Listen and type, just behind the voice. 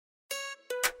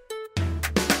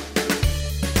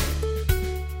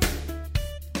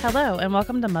Hello and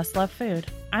welcome to Must Love Food.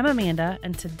 I'm Amanda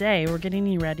and today we're getting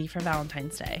you ready for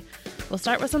Valentine's Day. We'll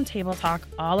start with some table talk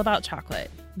all about chocolate.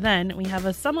 Then we have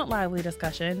a somewhat lively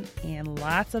discussion and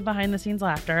lots of behind the scenes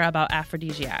laughter about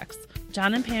aphrodisiacs.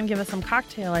 John and Pam give us some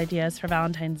cocktail ideas for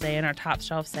Valentine's Day in our Top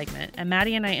Shelf segment, and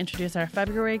Maddie and I introduce our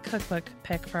February cookbook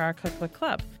pick for our cookbook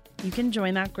club. You can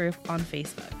join that group on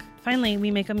Facebook. Finally, we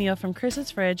make a meal from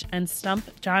Chris's fridge and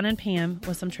stump John and Pam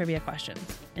with some trivia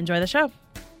questions. Enjoy the show.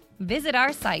 Visit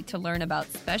our site to learn about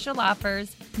special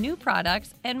offers, new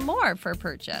products, and more for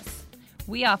purchase.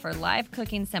 We offer live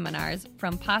cooking seminars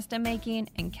from pasta making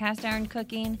and cast iron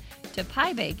cooking to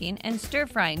pie baking and stir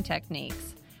frying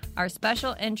techniques. Our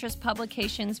special interest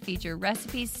publications feature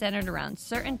recipes centered around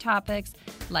certain topics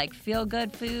like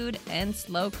feel-good food and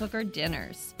slow cooker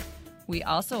dinners. We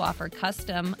also offer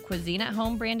custom Cuisine at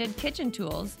Home branded kitchen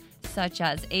tools such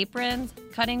as aprons,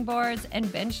 cutting boards,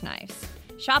 and bench knives.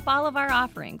 Shop all of our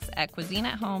offerings at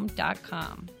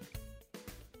cuisineathome.com.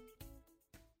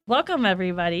 Welcome,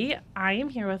 everybody. I am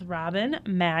here with Robin,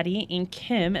 Maddie, and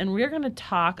Kim, and we're going to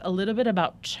talk a little bit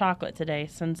about chocolate today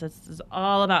since this is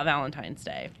all about Valentine's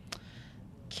Day.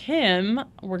 Kim,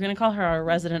 we're going to call her our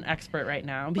resident expert right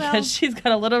now because she's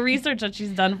got a little research that she's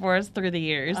done for us through the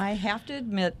years. I have to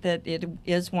admit that it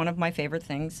is one of my favorite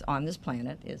things on this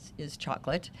planet is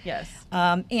chocolate. Yes.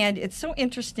 And it's so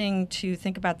interesting to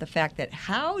think about the fact that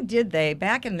how did they,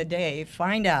 back in the day,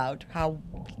 find out how,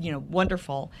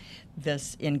 wonderful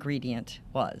this ingredient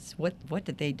was? What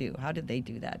did they do? How did they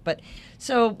do that? But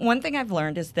so one thing I've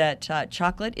learned is that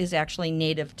chocolate is actually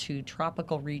native to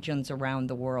tropical regions around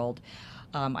the world.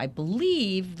 I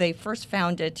believe they first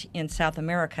found it in South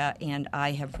America, and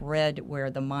I have read where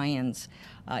the Mayans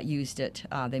used it.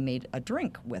 They made a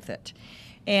drink with it.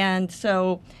 And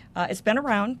so it's been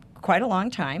around quite a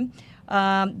long time.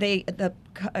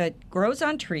 It grows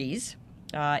on trees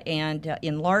and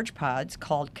in large pods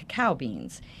called cacao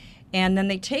beans. And then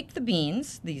they take the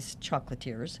beans, these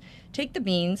chocolatiers, take the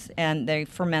beans and they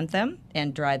ferment them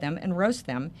and dry them and roast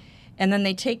them. And then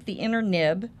they take the inner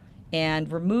nib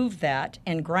and remove that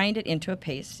and grind it into a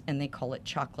paste, and they call it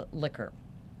chocolate liquor.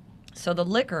 So the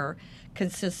liquor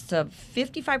consists of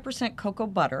 55% cocoa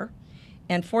butter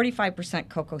and 45%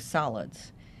 cocoa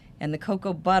solids. And the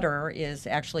cocoa butter is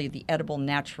actually the edible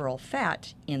natural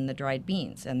fat in the dried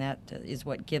beans, and that is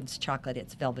what gives chocolate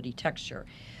its velvety texture.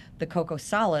 The cocoa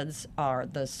solids are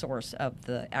the source of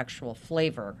the actual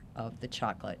flavor of the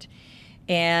chocolate.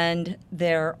 And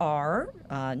there are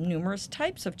numerous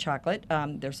types of chocolate.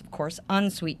 There's, of course,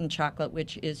 unsweetened chocolate,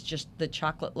 which is just the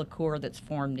chocolate liqueur that's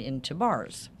formed into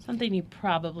bars. Something you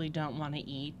probably don't want to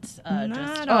eat just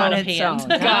Not out on of its hand. own.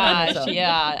 Gosh,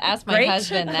 yeah. Ask my Great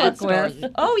husband to that cook story.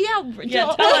 with. Oh,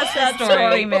 yeah. Tell us that story.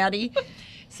 story, Maddie.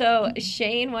 So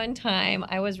Shane, one time,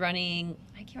 I was running,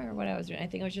 I can't remember what I was doing. I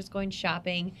think I was just going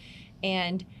shopping,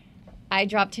 and I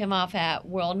dropped him off at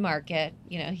World Market.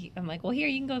 I'm like, well, here,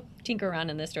 you can go tinker around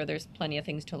in this store. There's plenty of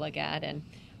things to look at. And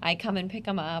I come and pick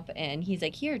him up, and he's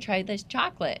like, here, try this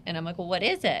chocolate. And I'm like, well, what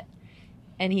is it?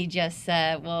 And he just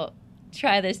said, well,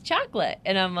 try this chocolate.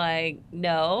 And I'm like,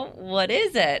 no, what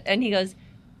is it? And he goes,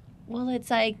 well, it's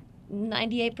like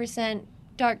 98%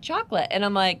 dark chocolate. And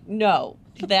I'm like, no,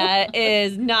 that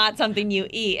is not something you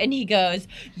eat. And he goes,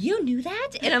 you knew that?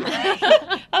 And I'm like,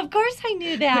 of course I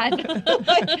knew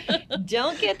that.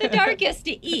 Don't get the darkest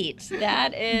to eat.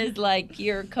 That is like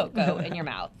pure cocoa in your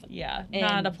mouth. Yeah, And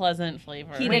not a pleasant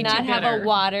flavor. He Way did not too have bitter. a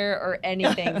water or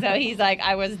anything. So he's like,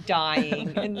 I was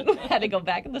dying and had to go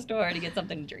back in the store to get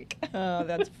something to drink. Oh,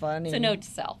 that's funny. So note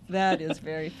to self. That is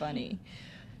very funny.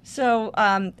 So,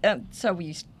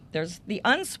 there's the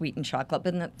unsweetened chocolate,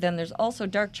 but then there's also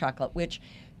dark chocolate, which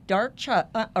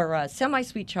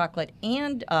semi-sweet chocolate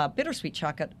and bittersweet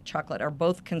chocolate are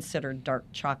both considered dark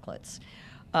chocolates.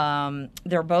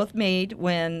 They're both made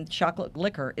when chocolate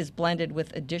liquor is blended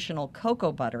with additional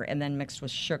cocoa butter and then mixed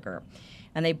with sugar.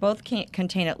 And they both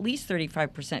contain at least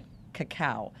 35%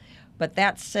 cacao. But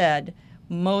that said,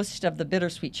 most of the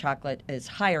bittersweet chocolate is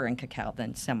higher in cacao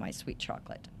than semi-sweet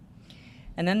chocolate.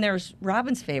 And then there's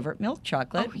Robin's favorite, milk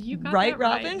chocolate. Oh, you got right, that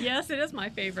right. Robin? Yes, it is my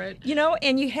favorite.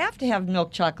 And you have to have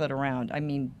milk chocolate around. I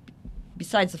mean,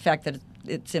 besides the fact that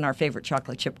it's in our favorite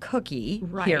chocolate chip cookie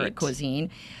here at Right.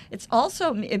 Cuisine,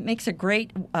 it makes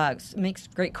great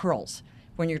curls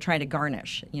when you're trying to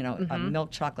garnish.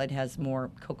 Milk chocolate has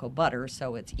more cocoa butter,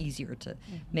 so it's easier to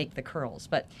make the curls.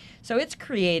 But so it's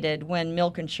created when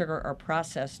milk and sugar are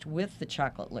processed with the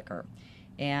chocolate liquor.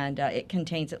 And it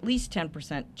contains at least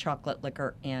 10% chocolate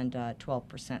liquor and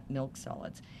 12% milk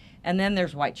solids. And then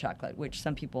there's white chocolate, which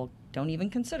some people don't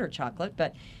even consider chocolate,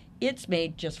 but it's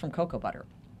made just from cocoa butter.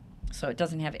 So it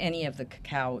doesn't have any of the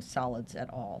cacao solids at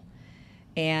all.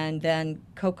 And then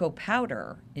cocoa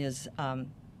powder is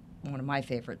one of my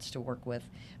favorites to work with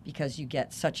because you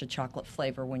get such a chocolate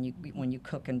flavor when you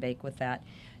cook and bake with that.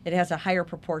 It has a higher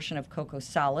proportion of cocoa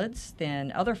solids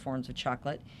than other forms of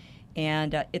chocolate,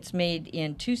 and it's made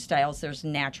in two styles. There's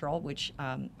natural, which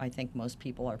I think most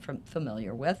people are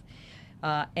familiar with,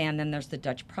 and then there's the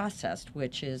Dutch processed,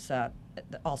 which is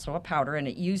also a powder, and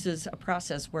it uses a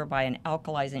process whereby an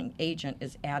alkalizing agent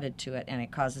is added to it, and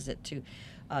it causes it to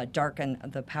darken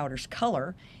the powder's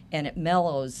color, and it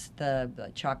mellows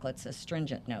the chocolate's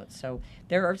astringent notes. So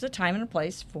there is a time and a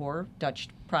place for Dutch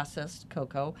processed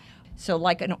cocoa. So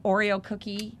like an Oreo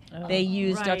cookie, they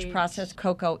use Dutch processed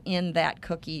cocoa in that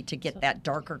cookie to get that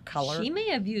darker color. She may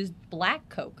have used black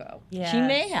cocoa. Yeah, She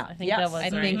may have. I think yes. that was I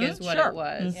think is what Sure. it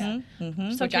was.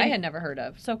 So Which I had never heard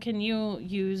of. So can you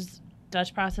use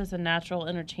Dutch process and natural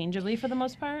interchangeably for the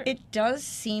most part? It does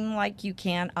seem like you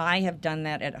can. I have done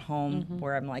that at home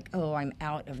where I'm like, oh, I'm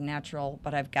out of natural,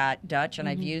 but I've got Dutch and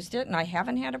I've used it and I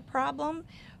haven't had a problem.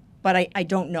 But I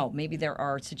don't know. Maybe there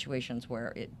are situations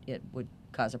where it would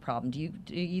cause a problem. Do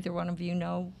either one of you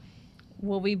know?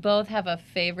 Well, we both have a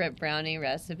favorite brownie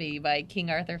recipe by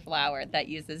King Arthur Flour that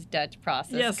uses Dutch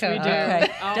processed cocoa. we do.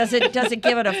 Okay. Oh. Does it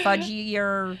give it a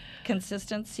fudgier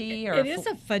consistency? Or It is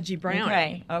a fudgy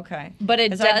brownie. Okay. But it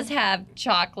 'Cause I've- does have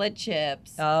chocolate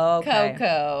chips, Okay.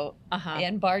 cocoa, Uh-huh.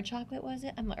 and bar chocolate, was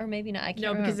it? Or maybe not. I can't No,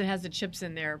 remember. because it has the chips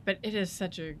in there, but it is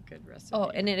such a good recipe. Oh,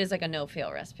 and it is like a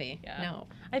no-fail recipe. Yeah. No.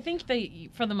 I think that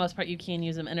for the most part you can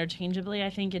use them interchangeably. I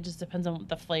think it just depends on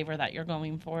the flavor that you're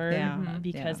going for. Yeah.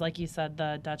 Because like you said,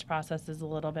 the Dutch process is a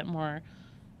little bit more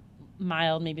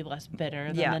mild, maybe less bitter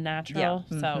than Yeah. the natural.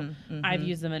 Yeah. So Mhm. I've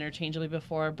used them interchangeably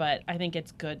before, but I think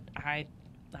it's good. I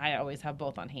always have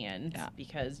both on hand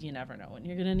because you never know when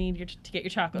you're going to need to get your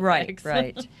chocolate fix.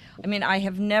 Right. I mean, I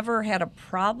have never had a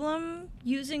problem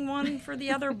using one for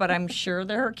the other, but I'm sure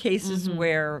there are cases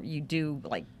where you do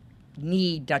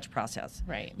need Dutch process.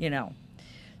 Right.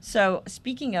 So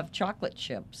speaking of chocolate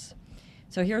chips,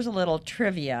 so here's a little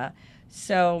trivia.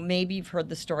 So maybe you've heard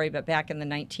the story, but back in the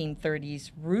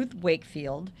 1930s, Ruth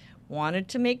Wakefield wanted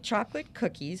to make chocolate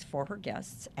cookies for her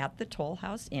guests at the Toll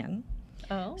House Inn.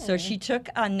 Oh. So she took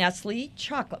a Nestle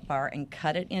chocolate bar and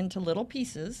cut it into little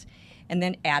pieces and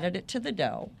then added it to the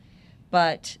dough.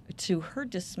 But to her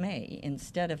dismay,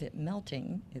 instead of it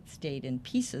melting, it stayed in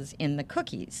pieces in the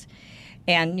cookies.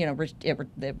 And,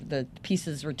 the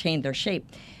pieces retained their shape.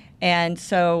 And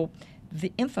so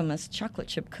the infamous chocolate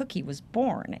chip cookie was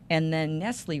born. And then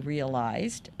Nestle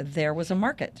realized there was a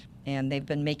market. And they've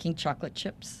been making chocolate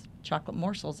chips, chocolate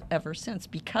morsels ever since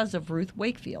because of Ruth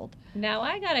Wakefield. Now,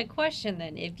 I got a question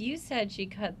then. If you said she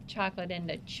cut chocolate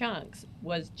into chunks,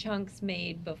 was chunks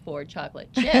made before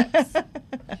chocolate chips?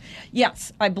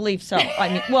 Yes, I believe so. I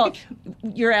mean, well,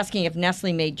 you're asking if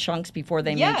Nestle made chunks before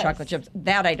they made Yes. chocolate chips.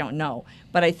 That I don't know.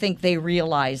 But I think they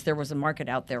realized there was a market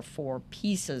out there for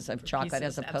pieces of chocolate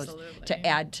as pieces, opposed absolutely. to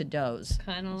add to doughs.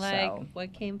 Kind of like So.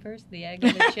 what came first, the egg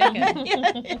or the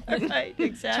chicken? Right,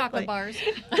 exactly. Chocolate bars.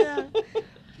 Yeah.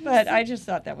 But I just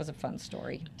thought that was a fun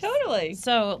story. Totally.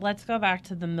 So let's go back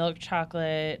to the milk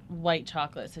chocolate, white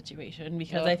chocolate situation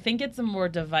because I think it's the more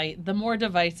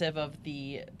divisive of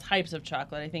the types of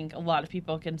chocolate. I think a lot of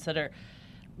people consider,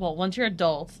 well, once you're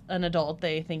an adult,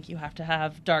 they think you have to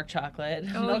have dark chocolate.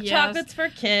 Oh, Milk yes. chocolate's for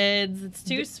kids. It's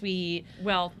too sweet.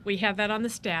 Well, we have that on the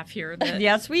staff here. That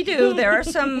Yes, we do. There are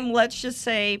some, let's just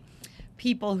say,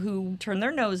 people who turn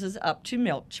their noses up to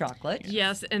milk chocolate.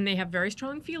 Yes, and they have very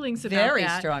strong feelings about Very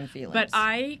that. strong feelings. But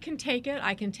I can take it.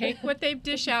 I can take what they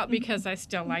dish out because I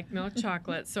still like milk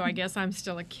chocolate. So I guess I'm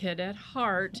still a kid at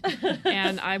heart,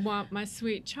 and I want my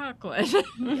sweet chocolate.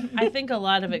 I think a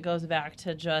lot of it goes back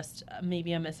to just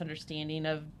maybe a misunderstanding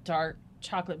of dark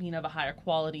chocolate being of a higher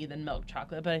quality than milk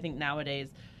chocolate. But I think nowadays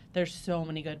there's so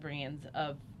many good brands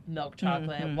of milk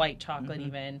chocolate, white chocolate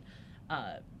even,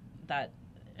 that,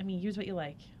 I mean, use what you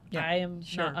like. Yeah, I am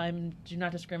sure. do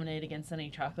not discriminate against any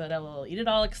chocolate. I will eat it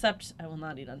all except I will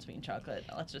not eat unsweetened chocolate.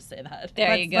 Let's just say that.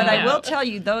 There you go. But I will tell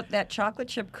you, though, that chocolate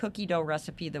chip cookie dough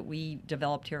recipe that we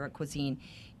developed here at Cuisine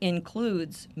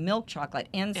includes milk chocolate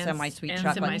and semi-sweet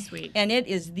chocolate. semi-sweet. And it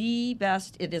is the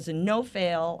best. It is a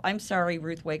no-fail. I'm sorry,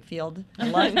 Ruth Wakefield.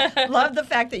 I love the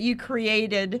fact that you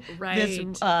created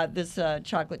this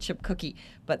chocolate chip cookie.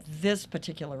 But this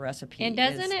particular recipe And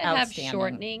doesn't is it have outstanding.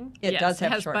 shortening? It Yes, does it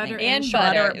have has shortening. butter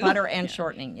and Butter and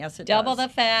shortening. Yes, it Double does.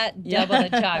 the fat, double the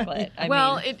chocolate. I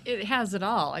mean, it has it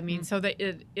all. I mean, so that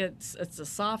it's a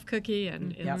soft cookie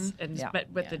and Yep. and Yeah. but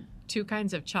with the 2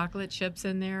 kinds of chocolate chips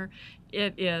in there.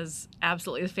 It is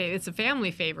absolutely it's a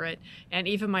family favorite, and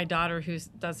even my daughter, who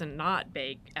does not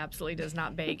bake, absolutely does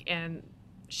not bake, and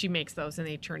she makes those and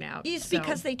they turn out. It's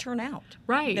because they turn out.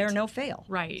 Right. They're no fail.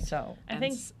 Right. So I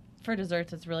think for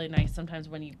desserts, it's really nice sometimes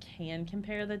when you can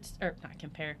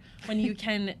when you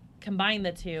can combine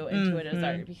the two into a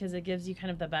dessert, because it gives you kind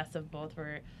of the best of both,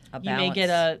 where you may get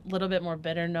a little bit more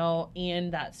bitter note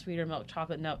and that sweeter milk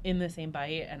chocolate note in the same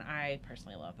bite, and I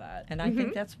personally love that. And I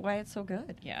think that's why it's so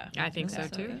good. Yeah. I think so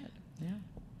too. Yeah.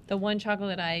 The one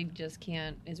chocolate I just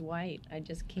can't is white. I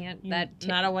just can't. Not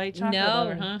a white chocolate no.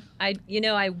 lover, huh?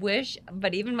 I wish,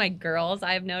 but even my girls,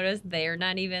 I've noticed they're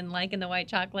not even liking the white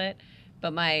chocolate.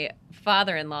 But my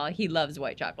father-in-law, he loves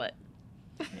white chocolate.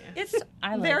 It's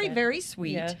I like very, it. very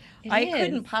sweet. Yeah. I It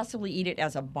couldn't is. possibly eat it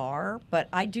as a bar, but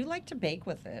I do like to bake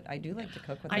with it. I do like to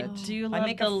cook with I it. do I love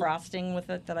make a frosting with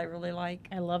it that I really like.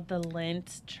 I love the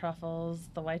Lindt truffles,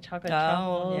 the white chocolate Oh,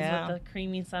 truffles yeah. with the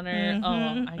creamy center.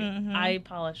 Mhm, I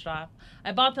polished off.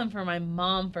 I bought them for my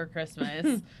mom for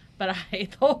Christmas, but I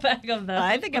ate the whole bag of them.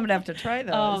 I think I'm gonna have to try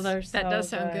those. Oh, they're so That does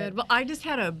sound good. Well, I just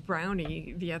had a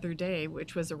brownie the other day,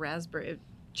 which was a raspberry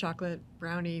chocolate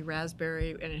brownie,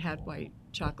 raspberry, and it had white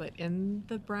chocolate in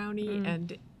the brownie,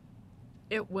 and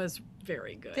it was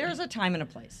very good. There's a time and a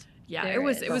place. yeah, there it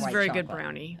was is. it For was white very good chocolate.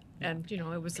 brownie, and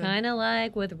it was Kind of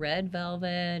like with red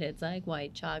velvet. It's like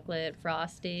white chocolate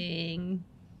frosting.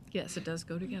 yes, it does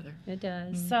go together. It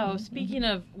does. So speaking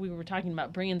of, we were talking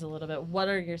about brands a little bit. What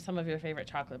are some of your favorite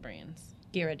chocolate brands?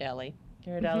 Ghirardelli.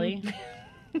 Ghirardelli.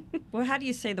 Well, how do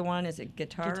you say the one? Is it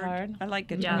Guittard? Guittard. I like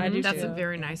Guittard. Yeah, I do that's too. a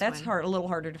very nice That's one. a little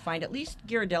harder to find. At least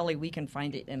Ghirardelli, we can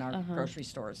find it in our grocery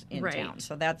stores in Right. town.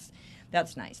 So that's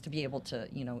nice to be able to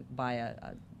buy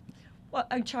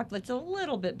a chocolate that's a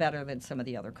little bit better than some of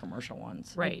the other commercial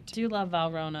ones. Right. I do love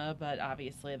Valrhona, but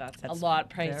obviously that's a That's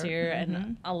lot fair. pricier,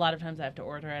 and a lot of times I have to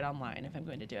order it online if I'm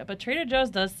going to do it. But Trader Joe's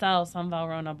does sell some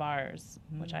Valrhona bars,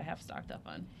 which I have stocked up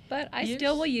on. But I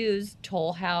still will use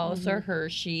Toll House or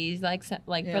Hershey's, like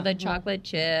for the chocolate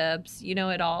chips.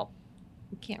 It all.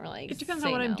 You can't really. It depends say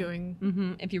on what I'm no.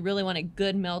 doing. If you really want a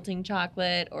good melting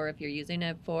chocolate, or if you're using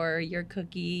it for your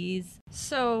cookies.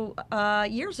 So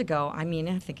years ago, I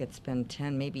think it's been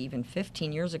 10, maybe even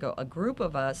 15 years ago, a group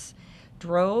of us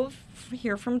drove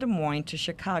here from Des Moines to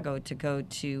Chicago to go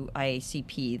to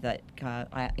IACP, that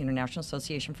International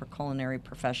Association for Culinary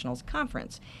Professionals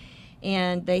Conference.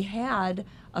 And they had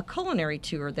a culinary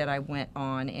tour that I went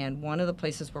on, and one of the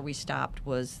places where we stopped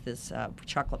was this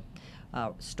chocolate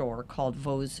store called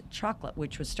Vos Chocolate,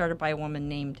 which was started by a woman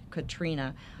named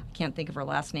Katrina. I can't think of her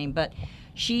last name, but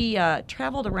she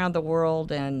traveled around the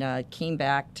world and came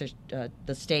back to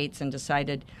the States and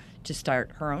decided to start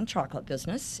her own chocolate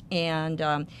business.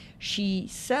 And she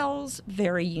sells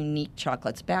very unique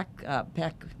chocolates. Back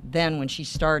then when she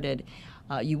started,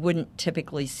 you wouldn't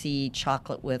typically see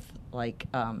chocolate with like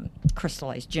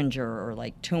crystallized ginger or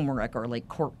like turmeric or like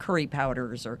curry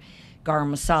powders or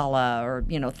garam masala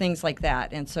or things like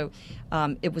that. And so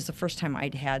it was the first time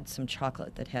I'd had some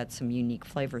chocolate that had some unique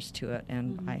flavors to it,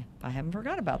 and I haven't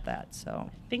forgot about that. So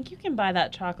I think you can buy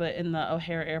that chocolate in the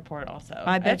O'Hare Airport also.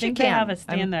 I bet think you they can. have a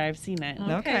stand there. I've seen it.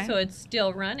 Okay. So it's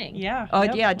still running. Yeah. Oh,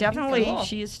 Yep. yeah, definitely. Cool.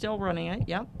 She is still running it.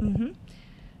 Yep. Mm-hmm.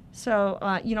 So,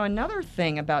 another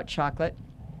thing about chocolate,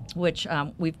 which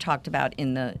we've talked about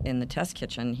in the test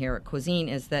kitchen here at Cuisine,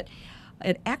 is that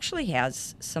it actually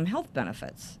has some health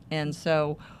benefits. And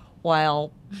so,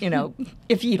 while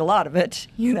if you eat a lot of it,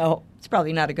 it's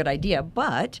probably not a good idea.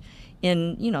 But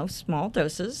in small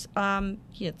doses, there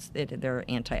are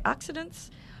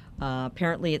antioxidants.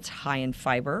 Apparently, it's high in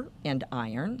fiber and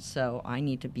iron. So I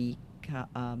need to be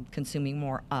consuming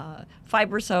more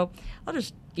fiber, so I'll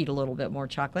just eat a little bit more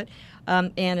chocolate.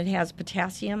 And it has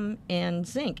potassium and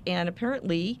zinc, and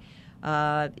apparently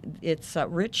it's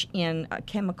rich in a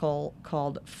chemical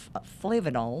called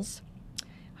flavonols.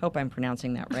 Hope I'm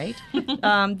pronouncing that right.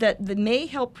 that may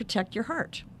help protect your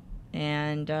heart.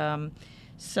 And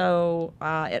so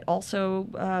it also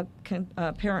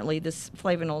apparently this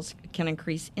flavonols can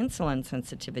increase insulin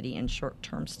sensitivity in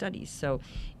short-term studies. So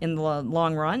in the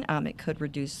long run, it could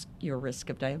reduce your risk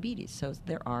of diabetes. So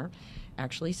there are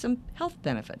actually some health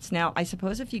benefits. Now, I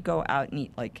suppose if you go out and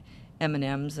eat like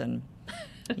M&Ms and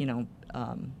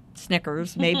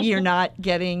Snickers, maybe you're not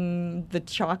getting the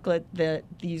chocolate that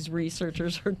these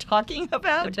researchers are talking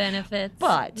about. The benefits.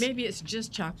 But Maybe it's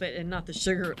just chocolate and not the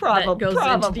sugar that probably goes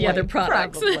into the other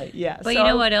products. Probably, yeah. But you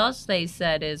know what else they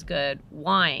said is good?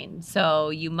 Wine. So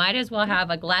you might as well have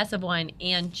a glass of wine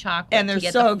and chocolate. And they're to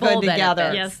get so the full good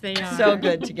together. benefits. Yes, they are. So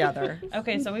good together.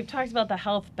 Okay, so we've talked about the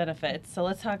health benefits. So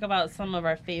let's talk about some of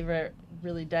our favorite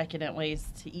really decadent ways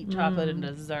to eat chocolate and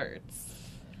desserts.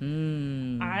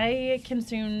 Mm. I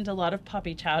consumed a lot of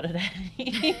puppy chow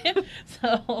today.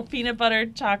 So peanut butter,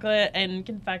 chocolate, and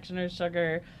confectioner's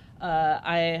sugar.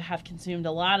 I have consumed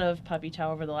a lot of puppy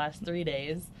chow over the last 3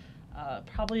 days.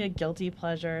 Probably a guilty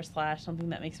pleasure / something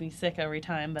that makes me sick every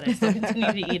time, but I still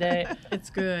continue to eat it. It's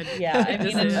good. Yeah, I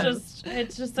mean, It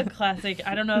it's just a classic.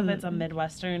 I don't know if it's a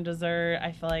Midwestern dessert.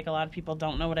 I feel like a lot of people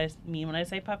don't know what I mean when I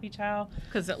say puppy chow.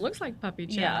 Because it looks like puppy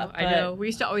chow. Yeah, I know. We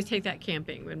used to always take that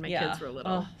camping when my kids were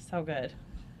little. Oh, so good.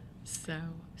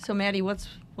 So, Maddie, what's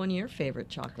one of your favorite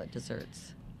chocolate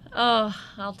desserts? Oh,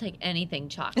 I'll take anything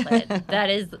chocolate. That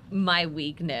is my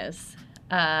weakness.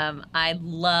 I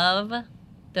love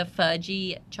the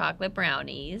fudgy chocolate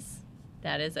brownies.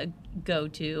 That is a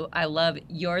go-to. I love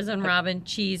Yours and Robin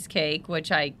cheesecake,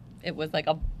 it was like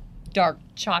a dark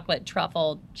chocolate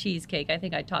truffle cheesecake. I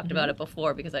think I talked about it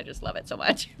before because I just love it so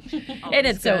much. And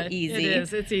it's so easy. It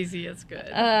is. It's easy. It's good.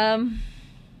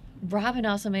 Robin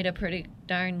also made a pretty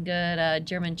darn good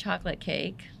German chocolate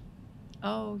cake.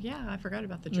 Oh, yeah. I forgot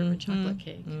about the German chocolate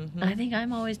cake. I think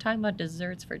I'm always talking about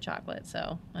desserts for chocolate,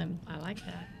 so I like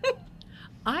that.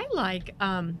 I like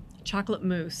chocolate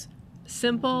mousse.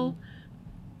 Simple.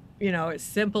 It's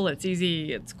simple, it's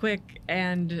easy, it's quick,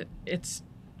 and it's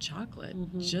chocolate.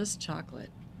 Just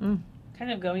chocolate.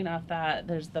 Kind of going off that,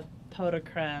 there's the pot de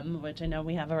creme, which I know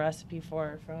we have a recipe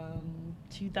for from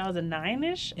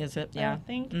 2009-ish. Is it? I Yeah.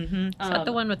 think. Is that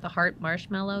the one with the heart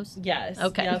marshmallows? Yes.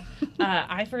 Okay. Yep.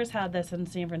 I first had this in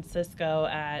San Francisco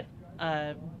at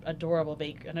an adorable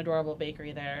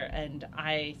bakery there, and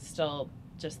I still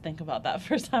just think about that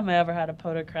first time I ever had a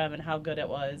pot de creme and how good it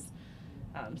was.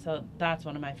 So that's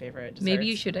one of my favorite desserts. Maybe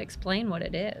you should explain what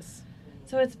it is.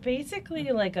 So it's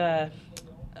basically like a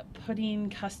pudding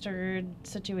custard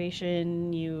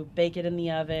situation. You bake it in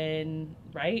the oven,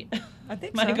 right? I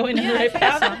think Am I so. going in the Yeah, right I think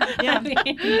path? so. Yeah. I mean,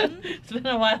 it's been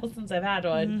a while since I've had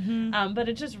one. But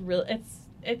it's just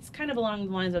it's kind of along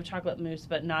the lines of chocolate mousse,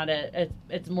 but not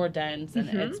it's more dense and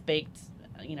it's baked,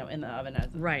 in the oven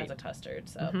as a custard.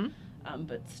 So,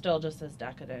 but still just as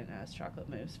decadent as chocolate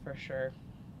mousse for sure.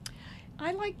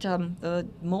 I liked the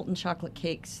molten chocolate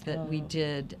cakes that we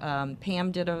did.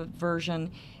 Pam did a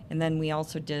version, and then we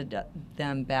also did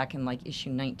them back in like issue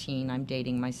 19. I'm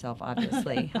dating myself,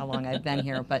 obviously, how long I've been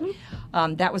here. But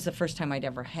that was the first time I'd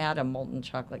ever had a molten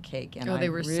chocolate cake. And they I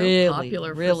were really, so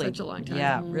popular really, for such a long time.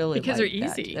 Yeah, really. Because they're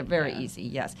liked that. easy. They're very easy,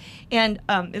 yes. And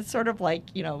it's sort of like,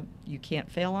 you can't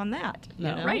fail on that. No.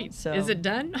 You know? Right. So, Is it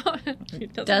done?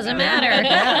 It Doesn't matter.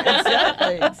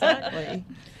 Yeah, exactly.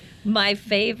 My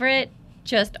favorite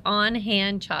just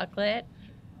on-hand chocolate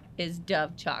is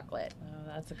Dove chocolate. Oh,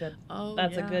 that's a good. Oh,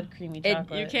 That's a yeah. good creamy You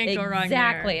chocolate. can't go wrong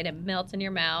Exactly, there. and it melts in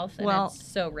your mouth, and Well, it's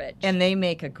so rich. And they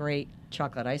make a great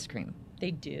chocolate ice cream. they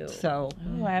do. So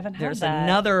Ooh, I haven't had there's that.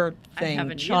 another I thing,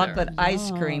 haven't chocolate either. ice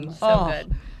Yum. cream. So Oh,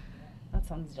 good. That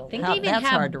sounds I delicious. think How- they even that's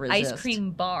have hard to ice resist.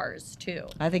 cream bars, too.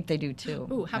 I think they do too.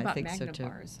 Ooh, how I about think Magna so too.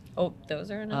 bars? Oh, those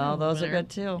are another Oh, those are winner. good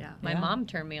too. Yeah. My mom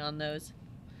turned me on those.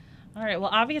 All right. Well,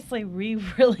 obviously, we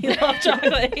really love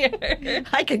chocolate here.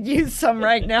 I could use some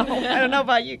right now. I don't know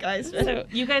about you guys. So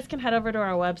you guys can head over to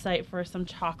our website for some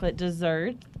chocolate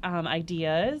dessert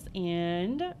ideas,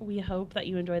 and we hope that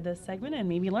you enjoyed this segment and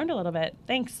maybe learned a little bit.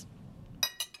 Thanks.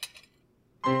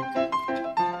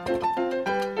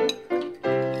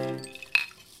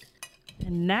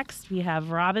 And next, we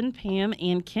have Robin, Pam,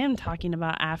 and Kim talking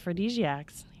about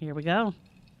aphrodisiacs. Here we go.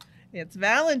 It's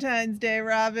Valentine's Day,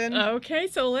 Robin. Okay,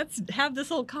 so let's have this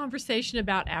little conversation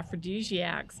about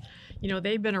aphrodisiacs.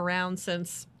 They've been around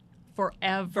since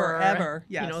forever. Forever,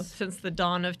 yes. Since the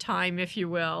dawn of time, if you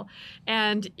will.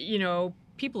 And,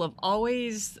 people have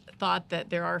always thought that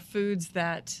there are foods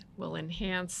that will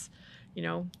enhance,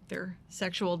 their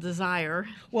sexual desire.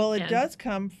 Well, it And- does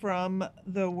come from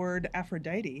the word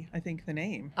Aphrodite, I think the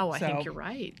name. Oh, I think So, you're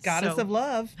right. Goddess So- of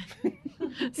love.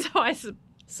 So I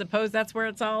suppose that's where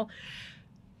it's all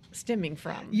stemming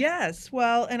from. Yes.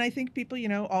 Well, and I think people,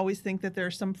 always think that there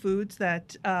are some foods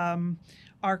that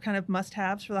are kind of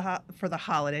must-haves for the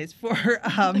holidays, for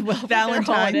Valentine's.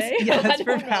 holiday. I Yes, for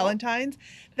don't know. Valentine's,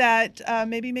 that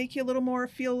maybe make you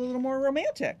feel a little more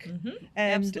romantic.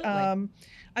 And Absolutely.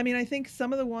 I think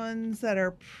some of the ones that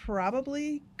are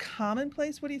probably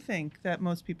commonplace. What do you think that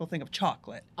most people think of?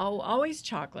 Chocolate. Oh, always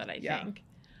chocolate, I Yeah. think.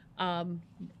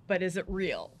 But is it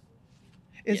real?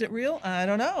 Is it real? I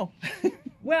don't know.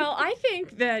 Well, I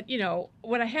think that,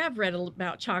 what I have read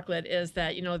about chocolate is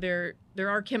that, there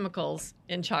are chemicals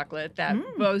in chocolate that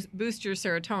boost your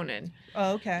serotonin.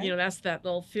 Oh, okay. That's that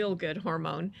little feel-good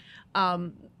hormone.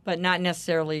 But not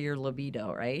necessarily your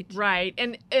libido, right? Right.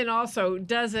 And also,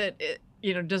 does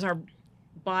our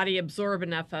body absorb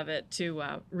enough of it to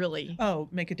really Oh,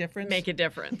 make a difference. make a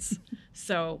difference.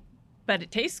 So, but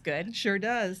it tastes good. Sure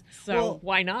does. So Well,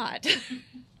 why not?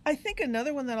 I think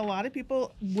another one that a lot of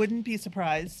people wouldn't be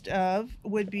surprised of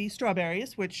would be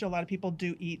strawberries, which a lot of people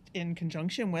do eat in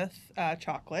conjunction with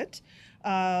chocolate,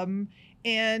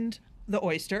 and the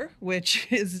oyster, which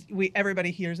is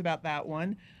everybody hears about that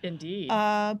one. Indeed.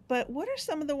 But what are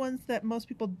some of the ones that most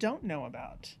people don't know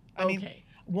about? I mean, Okay.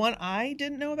 one I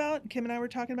didn't know about, Kim and I were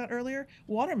talking about earlier,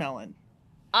 watermelon.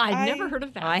 I'd never heard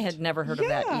of that. I had never heard of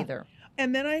that Yeah. either.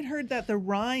 And then I'd heard that the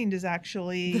rind is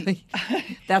actually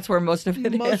That's where most of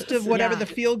it is. most of whatever Yeah. the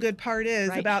feel-good part is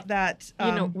Right. about that.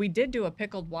 You know, we did do a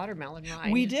pickled watermelon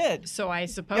rind. we did. So I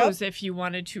suppose if you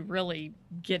wanted to really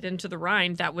get into the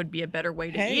rind, that would be a better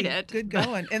way to Hey, eat it. good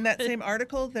going. In that same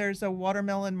article, there's a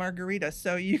watermelon margarita,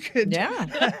 so you could Yeah,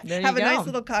 there you have a nice go.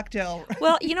 little cocktail.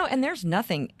 Well, and there's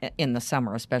nothing in the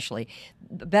summer, especially,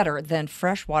 better than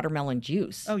fresh watermelon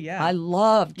juice. Oh, yeah. I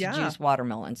love to Yeah. juice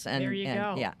watermelons. And, There you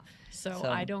go. Yeah, So, So-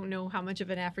 I don't know how much of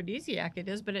an aphrodisiac it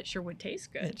is, but it sure would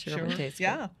taste good. it sure would taste good.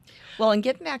 Yeah. Well, and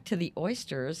getting back to the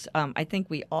oysters, I think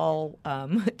we all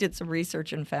did some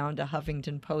research and found a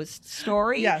Huffington Post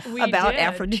story Yes. We about did.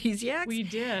 aphrodisiacs. We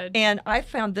did. And I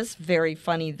found this very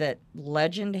funny that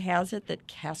legend has it that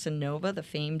Casanova, the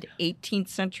famed 18th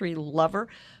century lover,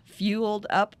 fueled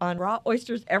up on raw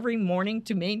oysters every morning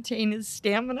to maintain his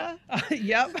stamina.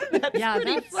 Yep. yeah,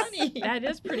 pretty that's funny. That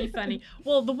is pretty funny.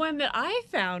 Well, the one that I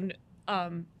found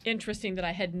interesting that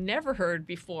I had never heard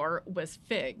before was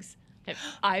figs.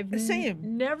 I've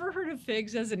Same. never heard of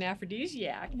figs as an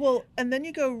aphrodisiac. Well, and then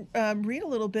you go read a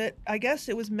little bit. I guess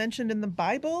it was mentioned in the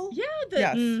Bible. Yeah,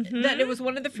 Yes. that it was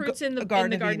one of the fruits in the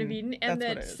Garden of Garden of Eden. Eden, and That's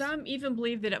what that it is. some even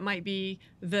believe that it might be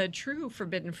the true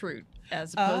forbidden fruit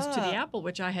as opposed to the Ah. apple,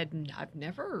 which I've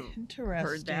never Interesting.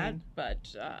 heard that,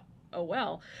 but oh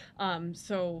well.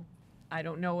 So I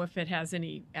don't know if it has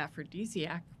any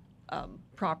aphrodisiac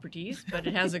properties, but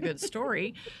it has a good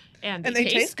story, and And they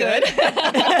taste good.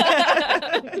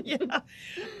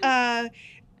 Yeah.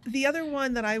 The other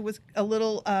one that I was a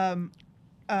little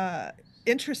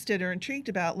interested or intrigued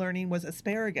about learning was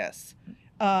asparagus.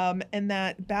 And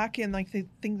that back in like the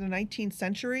 19th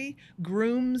century,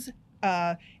 grooms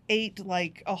ate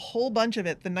like a whole bunch of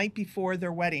it the night before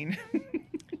their wedding.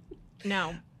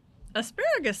 Now,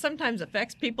 asparagus sometimes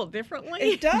affects people differently,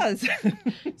 It does.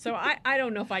 so I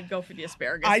don't know if I'd go for the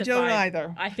asparagus. I if don't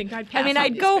either. I think I'd pass. I mean, on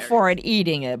I'd the go asparagus. for it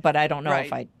eating it, but I don't know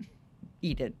if Right. I'd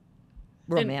eat it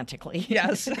romantically.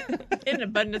 Yes. In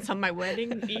abundance on my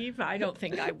wedding eve, I don't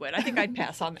think I would. I think I'd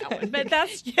pass on that one. But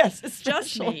that's yes, it's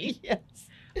just me. Yes.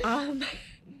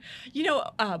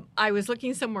 I was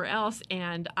looking somewhere else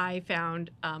and I found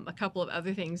a couple of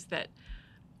other things that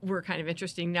were kind of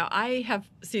interesting. Now, I have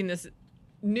seen this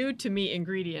new to me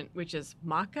ingredient, which is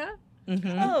maca.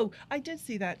 Mhm. Oh, I did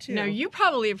see that too. Now, you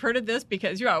probably have heard of this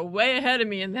because you are way ahead of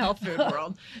me in the health food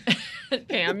world.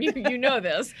 Pam, you know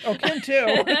this. Oh, Kim too.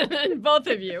 And both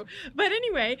of you. But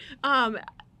anyway, I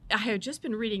had just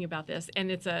been reading about this,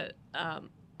 and it's a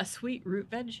sweet root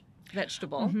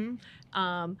vegetable. Mhm.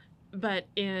 But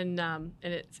and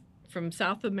it's from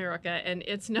South America, and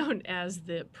it's known as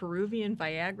the Peruvian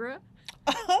Viagra.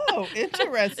 Oh,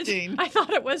 interesting. I thought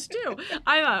it was too.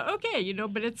 I thought, okay,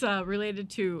 but it's related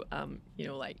to,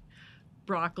 like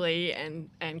broccoli and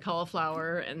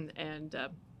cauliflower and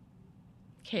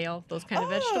kale, those kind of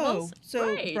vegetables.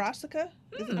 So Right. brassica?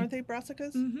 Aren't they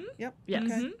brassicas? Mhm. Yep.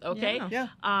 Yes. Okay. Okay. Yeah.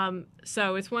 Yeah.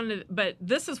 So it's but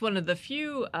this is one of the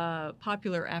few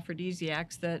popular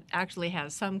aphrodisiacs that actually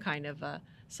has some kind of a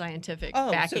scientific Oh,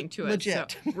 so backing to it.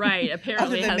 legit. So, right. Apparently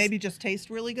Other it than has. maybe just taste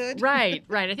really good. Right.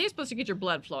 I think it's supposed to get your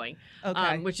blood flowing,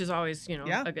 Okay. which is always,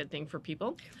 Yeah. a good thing for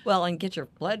people. Well, and get your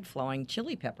blood flowing,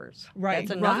 chili peppers. Right.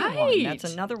 That's another one. Right. That's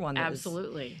another one. That was-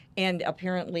 Absolutely. and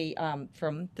apparently,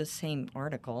 from the same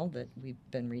article that we've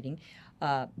been reading,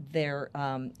 you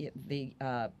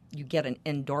get an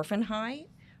endorphin high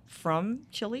from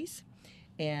chilies,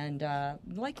 and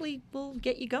likely will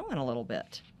get you going a little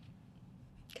bit.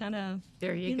 Kind of,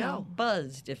 There you go.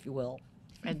 buzzed, if you will.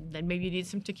 And then maybe you need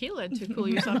some tequila to cool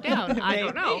yourself down. I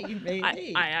don't know.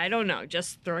 Maybe. I don't know.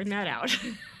 Just throwing that out.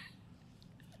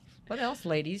 What else,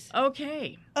 ladies?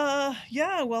 Okay.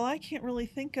 Yeah, well, I can't really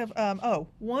think of,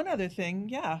 one other thing.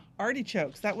 Yeah,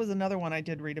 artichokes. That was another one I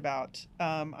did read about.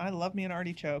 I love me an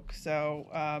artichoke, so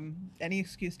any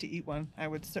excuse to eat one. I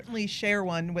would certainly share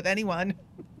one with anyone.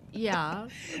 Yeah.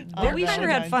 Oh, we Very sure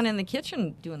had nice. fun in the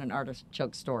kitchen doing an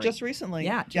artichoke story. Just recently.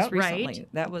 Yeah, just Yep. Right. recently.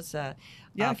 That was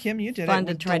Yeah, Kim, you did it. fun It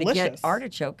to was try to get delicious.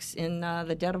 artichokes in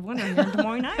the dead of winter here in Des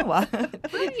Moines, Iowa.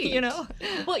 You know,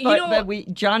 Well, you but, know,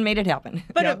 but John made it happen.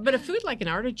 but Yep. but a food like an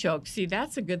artichoke, see,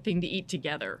 that's a good thing to eat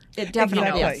together. It definitely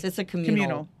Exactly. is. It's a communal.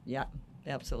 Communal. Yeah,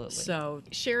 absolutely. So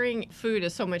sharing food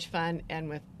is so much fun, and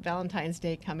with Valentine's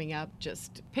Day coming up,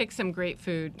 just pick some great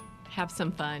food, have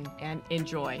some fun, and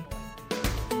enjoy.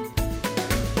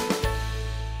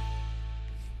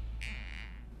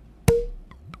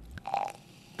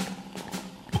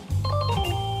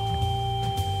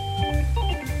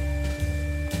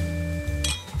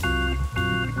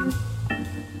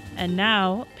 And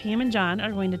now, Pam and John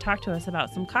are going to talk to us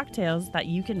about some cocktails that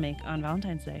you can make on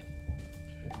Valentine's Day.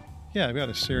 Yeah, I've got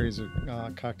a series of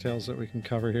cocktails that we can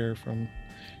cover here from,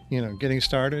 getting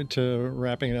started to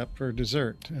wrapping it up for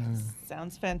dessert.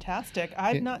 Sounds fantastic.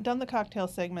 I've not done the cocktail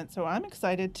segment, so I'm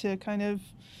excited to kind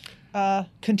of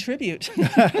contribute.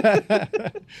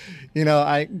 The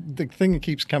thing that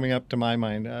keeps coming up to my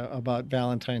mind about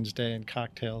Valentine's Day and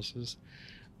cocktails is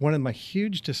one of my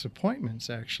huge disappointments,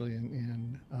 actually,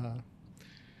 in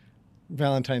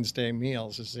Valentine's Day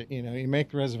meals is that, you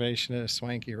make the reservation at a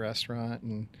swanky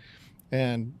restaurant,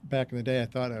 and back in the day, I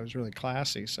thought I was really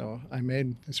classy, so I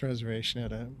made this reservation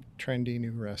at a trendy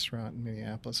new restaurant in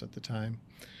Minneapolis at the time,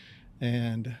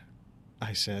 and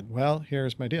I said, well,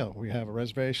 here's my deal. We have a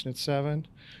reservation at 7.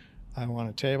 I want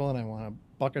a table, and I want a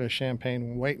bucket of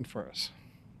champagne waiting for us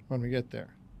when we get there.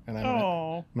 And I'm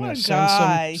Oh, gonna what a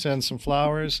guy. send some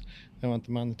flowers. I want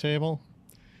them on the table.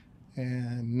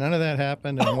 And none of that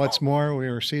happened. And what's more, we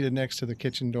were seated next to the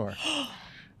kitchen door.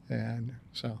 And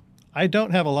so I don't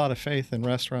have a lot of faith in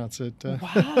restaurants at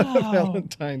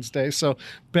Valentine's Day. So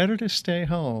better to stay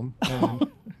home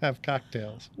and have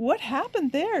cocktails. What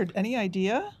happened there? Any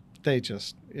idea? They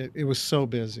just, it was so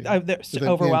busy. They're The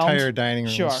overwhelmed. entire dining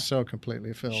room Sure. was so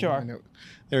completely filled. Sure. And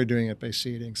they were doing it by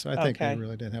seating. So I think they Okay.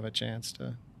 really didn't have a chance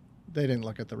to. They didn't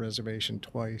look at the reservation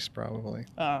twice, probably.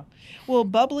 Well,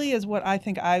 bubbly is what I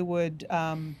think I would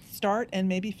start and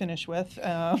maybe finish with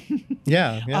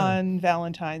Yeah. on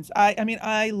Valentine's. I mean,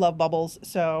 I love bubbles,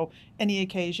 so any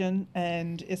occasion,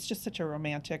 and it's just such a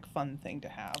romantic, fun thing to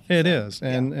have. It is.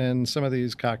 And some of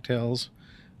these cocktails,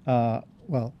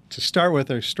 to start with,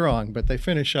 they're strong, but they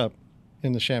finish up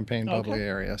in the champagne bubbly Okay.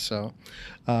 area. So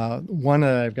one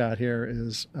that I've got here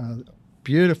is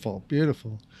beautiful,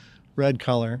 beautiful red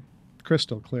color,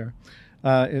 crystal clear.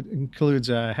 It includes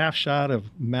a half shot of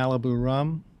Malibu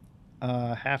rum,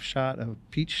 a half shot of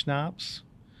peach schnapps,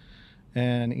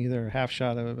 and either a half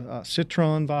shot of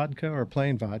citron vodka or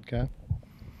plain vodka.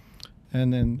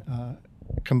 And then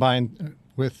combined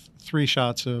with 3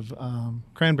 shots of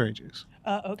cranberry juice.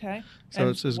 Okay. So And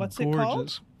it's this what's it called?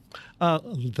 gorgeous.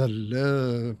 The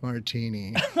Love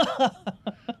Martini.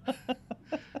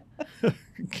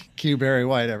 Q Berry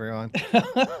White, everyone.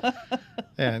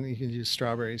 And you can use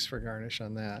strawberries for garnish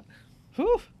on that.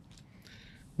 Whew.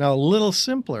 Now, a little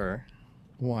simpler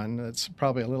one that's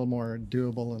probably a little more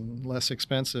doable and less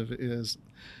expensive is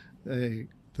the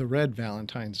red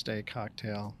Valentine's Day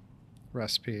cocktail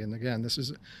recipe. And again, this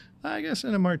is, I guess,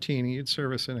 in a martini. You'd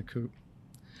serve us in a coupe.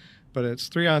 But it's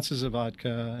 3 ounces of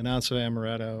vodka, 1 ounce of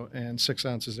amaretto, and 6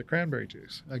 ounces of cranberry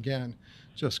juice. Again,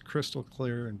 just crystal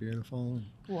clear and beautiful. And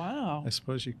Wow. I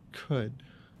suppose you could,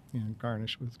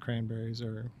 garnish with cranberries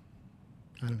or,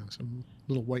 I don't know, some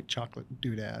little white chocolate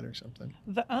doodad or something.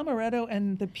 The amaretto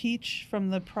and the peach from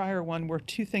the prior one were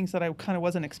 2 things that I kind of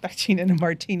wasn't expecting in a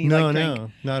martini. No,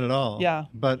 drink. not at all. Yeah.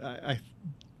 But I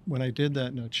when I did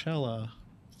that Nocella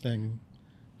thing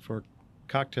for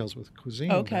cocktails with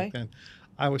cuisine Okay. back then,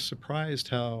 I was surprised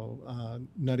how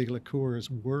nutty liqueurs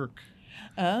work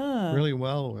really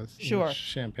well with Sure.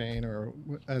 champagne or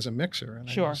as a mixer. And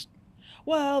Sure. I just,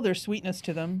 Well, there's sweetness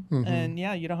to them, Mhm. and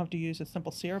you don't have to use a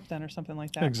simple syrup then or something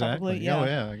like that. exactly. Probably. Oh,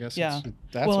 yeah. I guess Yeah.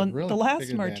 that's Well, a and really the big last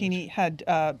advantage. martini had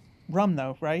rum,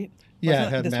 though, right? Yeah, Wasn't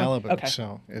it had this one? Malibu, Okay.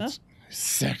 so it's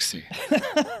sexy.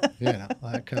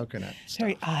 Like coconut.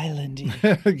 Very islandy.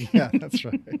 Yeah, that's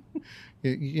right.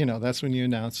 That's when you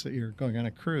announce that you're going on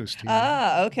a cruise to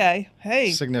your Okay.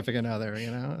 Hey, significant other.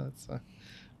 That's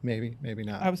maybe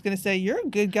not. I was going to say you're a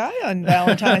good guy on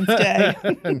Valentine's Day.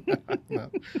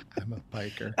 I'm a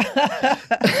biker.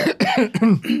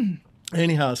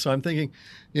 Anyhow, so I'm thinking,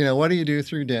 what do you do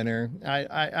through dinner?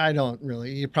 I don't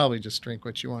really. You probably just drink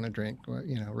what you want to drink.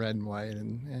 Red and white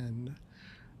and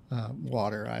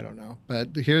water. I don't know.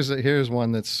 But here's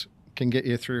one that's can get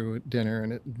you through dinner,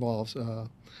 and it involves a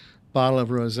bottle of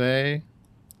rosé,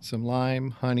 some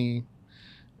lime, honey,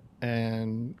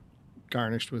 and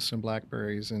garnished with some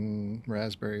blackberries and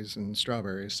raspberries and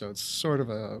strawberries. So it's sort of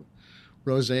a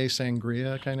rosé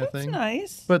sangria kind of That's thing.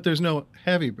 nice. But there's no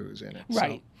heavy booze in it.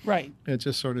 Right, right. So it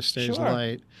just sort of stays Sure.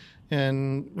 light.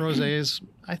 And rosés,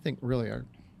 I think, really are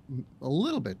a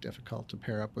little bit difficult to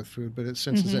pair up with food, but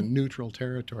since it's in neutral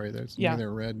territory, there's Yeah.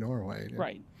 neither red nor white.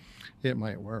 Right. It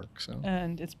might work. So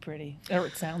And it's pretty. Or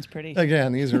it sounds pretty.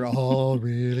 again, these are all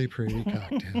really pretty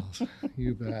cocktails.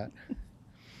 You bet.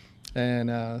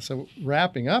 And so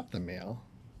wrapping up the meal,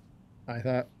 I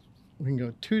thought we can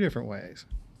go two different ways.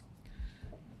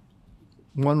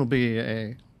 One will be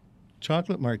a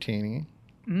chocolate martini.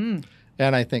 Mm.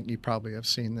 And I think you probably have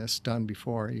seen this done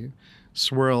before. You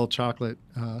swirl chocolate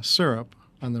syrup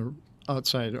on the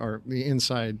outside or the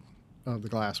inside of the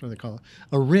glass, what do they call it?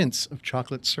 A rinse of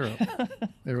chocolate syrup.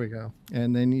 There we go.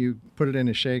 And then you put it in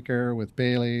a shaker with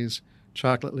Bailey's,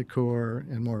 chocolate liqueur,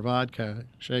 and more vodka.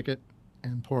 Shake it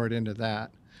and pour it into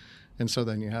that. And so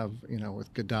then you have,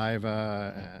 with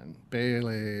Godiva and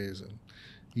Bailey's and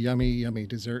yummy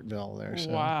Dessertville there.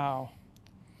 So. Wow.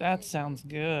 That sounds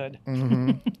good.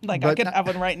 Mm-hmm. Like I But could have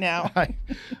one right now. I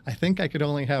think I could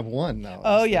only have one, though.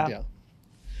 Oh, That's the yeah. deal.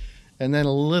 And then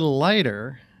a little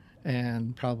lighter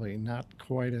and probably not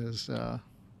quite as,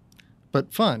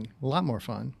 but fun, a lot more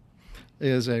fun,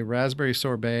 is a raspberry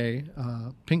sorbet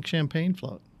pink champagne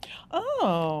float.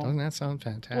 Oh. Doesn't that sound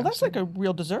fantastic? Well, that's like a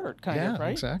real dessert, kind yeah, of,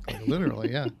 right? exactly.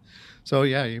 Literally, yeah. So,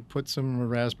 yeah, you put some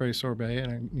raspberry sorbet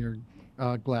in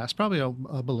your glass, probably a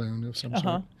balloon of some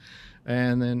sort.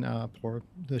 And then pour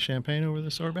the champagne over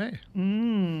the sorbet.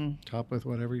 Top with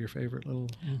whatever your favorite little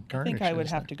garnish I think I would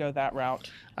is have there. to go that route.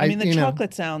 I mean, the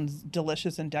chocolate sounds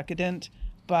delicious and decadent,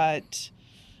 but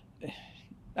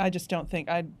I just don't think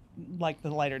I'd like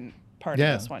the lighter part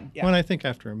of this one. Yeah, Well, I think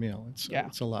after a meal, it's Yeah.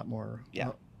 a lot more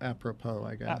apropos,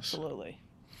 I guess. absolutely.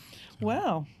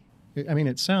 Wow. I mean,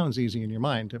 it sounds easy in your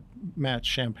mind to match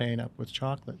champagne up with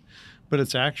chocolate, but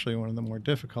it's actually one of the more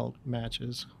difficult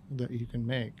matches that you can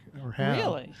make or have.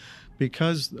 Really?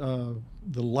 Because the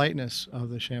lightness of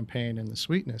the champagne and the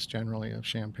sweetness generally of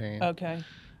champagne, Okay.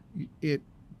 it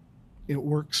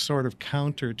works sort of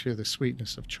counter to the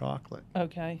sweetness of chocolate.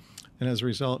 Okay. And as a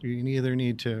result, you either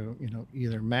need to,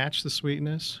 either match the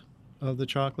sweetness of the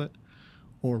chocolate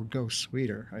or go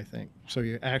sweeter, I think. So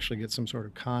you actually get some sort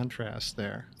of contrast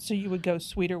there. So you would go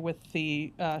sweeter with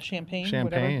the champagne?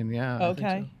 Champagne, yeah. I think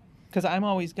Okay. Because I'm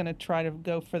always going to try to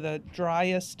go for the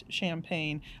driest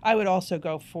champagne. I would also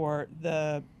go for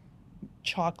the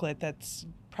chocolate that's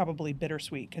probably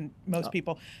bittersweet. And most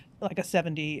people, like a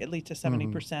 70, at least a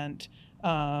 70%.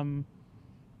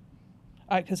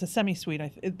 Because a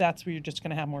semi-sweet, that's where you're just going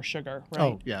to have more sugar, right?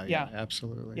 Oh, yeah,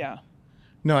 absolutely. Yeah,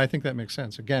 No, I think that makes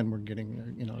sense. Again, we're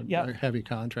getting, a heavy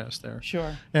contrast there.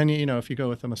 sure. And, if you go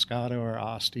with a Moscato or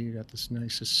Asti, you got this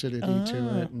nice acidity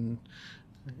to it. And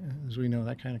as we know,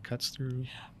 that kind of cuts through.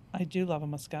 I do love a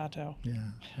Moscato. Yeah,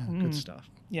 good stuff.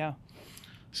 Yeah.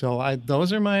 So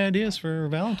those are my ideas for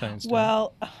Valentine's Day.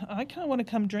 Well, I kind of want to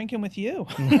come drinking with you.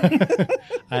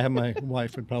 My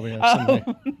wife would probably have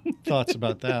some thoughts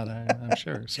about that, I'm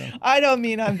sure. So. I don't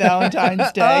mean on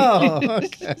Valentine's Day. Oh,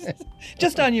 okay.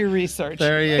 Just on your research.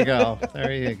 There you go.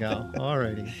 All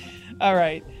righty. All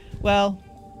right. Well,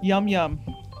 yum, yum.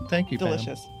 Thank you, Pam.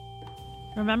 Delicious.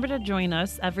 Remember to join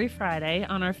us every Friday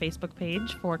on our Facebook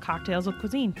page for Cocktails with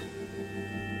Cuisine.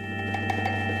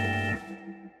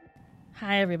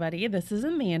 Hi, everybody. This is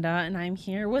Amanda, and I'm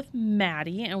here with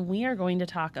Maddie, and we are going to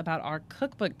talk about our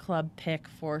cookbook club pick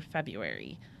for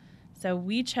February. So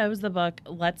we chose the book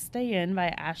Let's Stay In by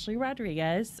Ashley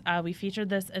Rodriguez. We featured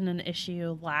this in an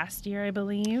issue last year, I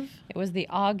believe. It was the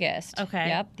August. Okay.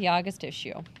 Yep, the August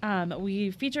issue. We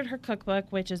featured her cookbook,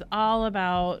 which is all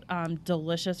about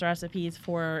delicious recipes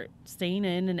for staying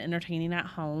in and entertaining at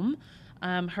home.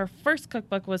 Her first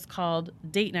cookbook was called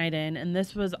Date Night In, and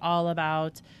this was all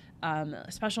about a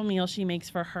special meal she makes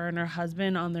for her and her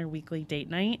husband on their weekly date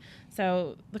night.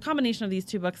 So the combination of these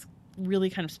two books really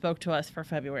kind of spoke to us for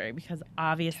February because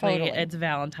obviously it's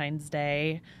Valentine's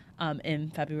Day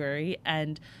in February,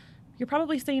 and you're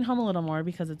probably staying home a little more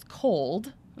because it's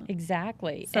cold.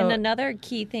 Exactly. So, and another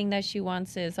key thing that she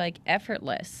wants is like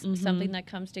effortless, something that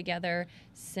comes together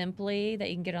simply that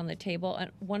you can get on the table.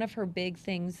 And one of her big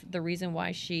things, the reason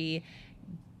why she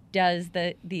does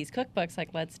these cookbooks like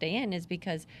Let's Stay In is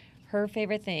because her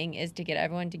favorite thing is to get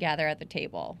everyone together at the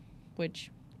table, which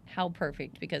how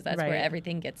perfect, because that's where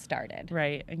everything gets started.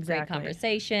 Right, exactly. Great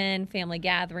conversation, family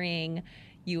gathering.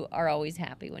 You are always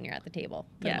happy when you're at the table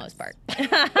for the most part.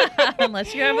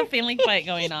 Unless you have a family fight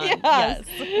going on. Yes.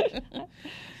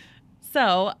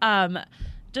 So,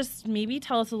 just maybe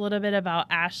tell us a little bit about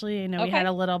Ashley. I know we had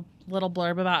a little little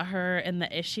blurb about her and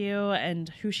the issue and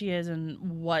who she is and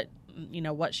what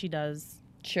she does?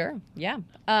 Sure. Yeah.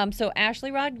 So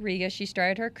Ashley Rodriguez, she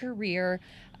started her career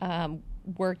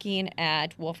working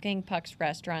at Wolfgang Puck's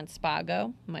restaurant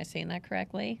Spago. Am I saying that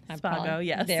correctly? Spago,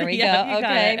 yes. There we Yeah, go. you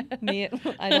got Okay. it. Me,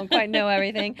 I don't quite know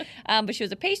everything. But she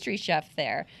was a pastry chef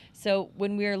there. So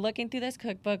when we were looking through this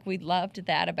cookbook, we loved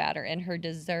that about her. And her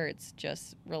desserts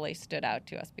just really stood out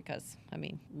to us because, I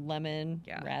mean, lemon,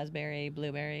 raspberry,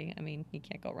 blueberry. I mean, you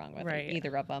can't go wrong with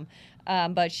either of them.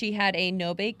 But she had a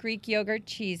no-bake Greek yogurt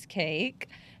cheesecake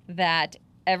that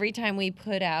every time we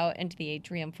put out into the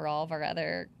atrium for all of our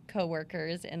other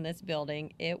coworkers in this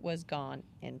building, it was gone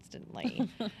instantly.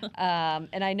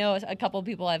 And I know a couple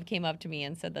people have came up to me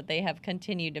and said that they have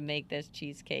continued to make this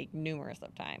cheesecake numerous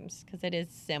of times because it is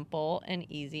simple and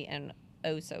easy and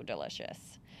oh so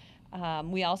delicious.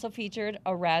 We also featured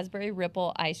a raspberry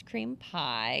ripple ice cream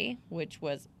pie, which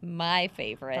was my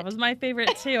favorite. That was my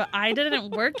favorite too. I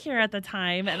didn't work here at the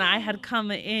time, and I had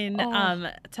come in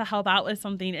to help out with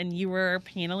something, and you were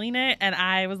paneling it, and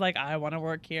I was like, I want to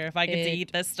work here if I get to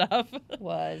eat this stuff.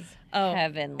 Was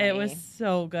heavenly. It was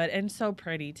so good and so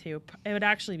pretty too. It would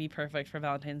actually be perfect for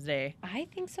Valentine's Day. I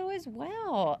think so as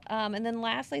well. And then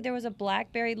lastly, there was a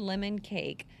blackberry lemon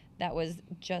cake that was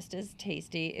just as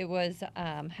tasty. It was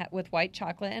with white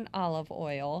chocolate and olive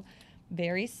oil.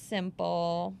 Very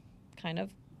simple, kind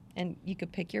of, and you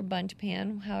could pick your bundt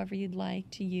pan however you'd like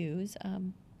to use.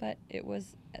 But it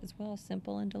was as well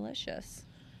simple and delicious.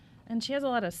 And she has a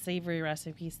lot of savory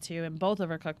recipes too in both of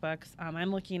her cookbooks. I'm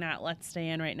looking at Let's Stay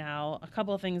In right now. A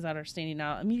couple of things that are standing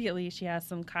out immediately. She has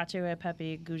some cacio e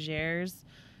pepe gougères,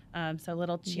 so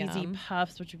little cheesy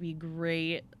puffs, which would be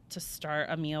great to start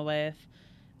a meal with.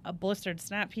 Blistered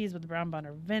snap peas with brown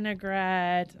butter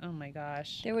vinaigrette. Oh my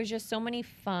gosh. There was just so many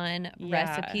fun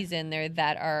recipes in there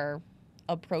that are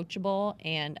approachable,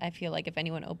 and I feel like if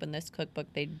anyone opened this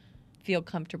cookbook, they'd feel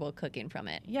comfortable cooking from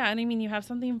it. Yeah, and I mean, you have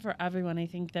something for everyone. I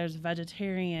think there's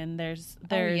vegetarian, there's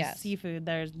seafood,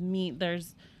 there's meat,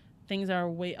 there's things that are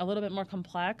a little bit more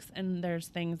complex, and there's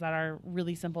things that are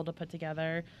really simple to put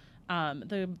together.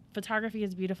 The photography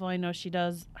is beautiful. I know she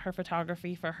does her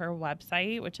photography for her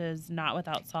website, which is Not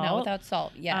Without Salt. Not Without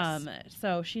Salt, yes.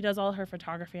 So she does all her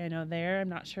photography, I know, there. I'm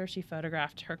not sure if she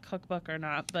photographed her cookbook or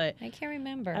not, but I can't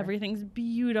remember. Everything's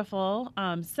beautiful.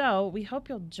 So we hope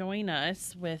you'll join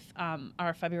us with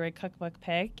our February cookbook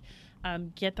pick.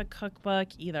 Get the cookbook,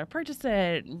 either purchase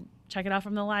it, check it out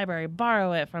from the library,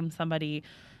 borrow it from somebody.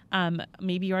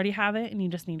 Maybe you already have it and you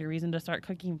just need a reason to start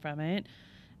cooking from it.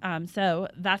 So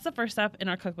that's the first step in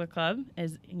our cookbook club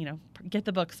is, get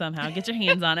the book somehow, get your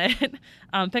hands on it,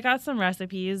 pick out some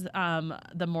recipes.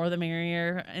 The more the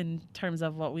merrier in terms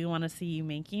of what we want to see you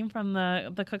making from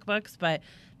the cookbooks, but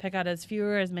pick out as few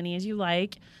or as many as you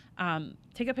like.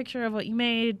 Take a picture of what you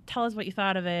made. Tell us what you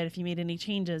thought of it. If you made any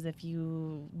changes, if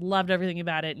you loved everything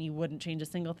about it and you wouldn't change a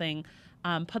single thing,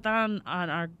 put that on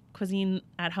our Cuisine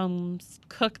at Home's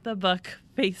Cook the Book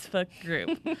Facebook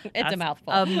group. It's a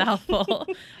mouthful. A mouthful.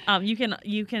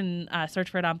 You can search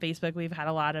for it on Facebook. We've had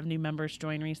a lot of new members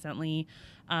join recently.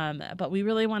 But we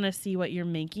really want to see what you're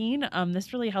making.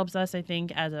 This really helps us, I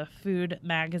think, as a food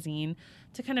magazine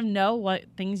to kind of know what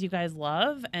things you guys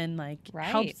love and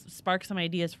helps spark some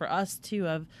ideas for us too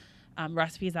of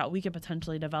recipes that we could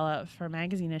potentially develop for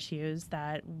magazine issues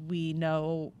that we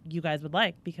know you guys would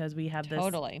like, because we have this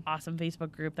awesome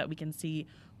Facebook group that we can see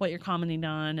what you're commenting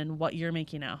on and what you're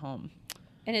making at home.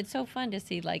 And it's so fun to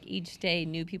see, each day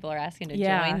new people are asking to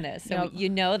join this. So you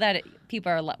know that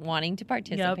people are wanting to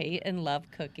participate and love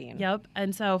cooking. Yep.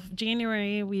 And so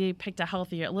January, we picked a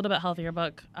little bit healthier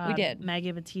book. We did.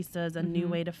 Maggie Batista's A New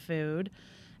Way to Food.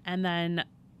 And then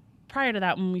prior to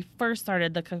that, when we first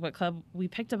started the cookbook club, we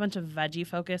picked a bunch of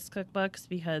veggie-focused cookbooks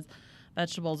because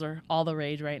vegetables are all the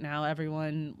rage right now.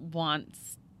 Everyone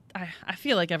wants... I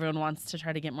feel like everyone wants to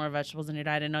try to get more vegetables in your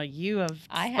diet. I know you have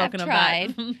spoken of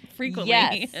that frequently.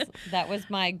 Yes, that was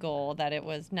my goal, that it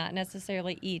was not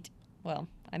necessarily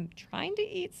I'm trying to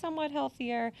eat somewhat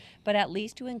healthier, but at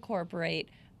least to incorporate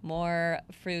more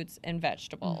fruits and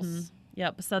vegetables. Mm-hmm.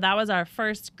 Yep. So that was our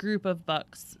first group of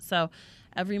books. So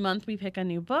every month we pick a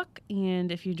new book,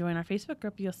 and if you join our Facebook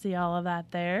group, you'll see all of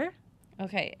that there.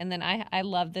 Okay, and then I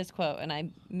love this quote, and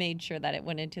I made sure that it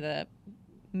went into the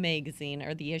magazine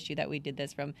or the issue that we did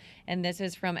this from. And this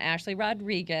is from Ashley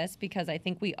Rodriguez, because I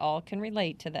think we all can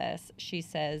relate to this. She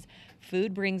says,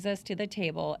 "Food brings us to the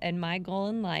table, and my goal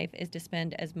in life is to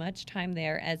spend as much time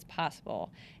there as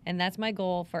possible. And that's my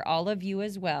goal for all of you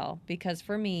as well, because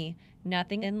for me,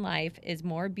 nothing in life is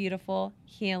more beautiful,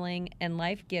 healing, and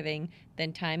life-giving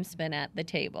than time spent at the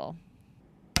table."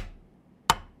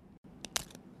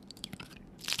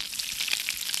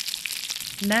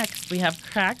 Next, we have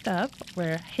Cracked Up,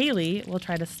 where Haley will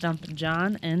try to stump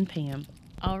John and Pam.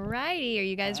 Alrighty, are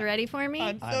you guys ready for me?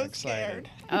 I'm so I'm excited.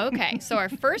 scared. Okay, so our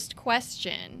first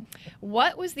question.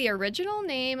 What was the original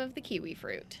name of the kiwi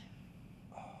fruit?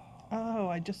 Oh,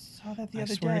 I just saw that the I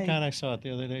other swear day. to God, I saw it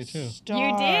the other day too. Star.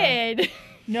 You did.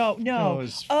 No. No, it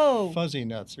was Oh, fuzzy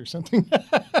nuts or something.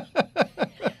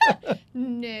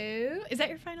 No. Is that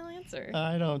your final answer?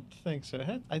 I don't think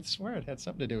so. I swear it had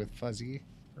something to do with fuzzy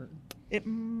or it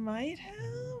might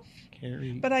have.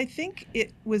 Carrie. But I think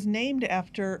it was named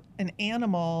after an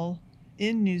animal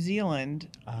in New Zealand.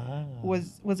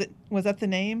 Was that the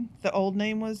name? The old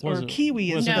name was Was or it-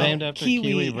 kiwi was is it the named after kiwi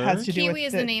kiwi bird? has to do with Kiwi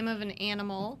is the name of an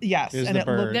animal Yes, Is and the it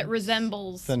looked bird. that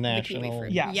resembles The the national- kiwi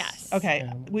fruit. yes. Yes. Okay.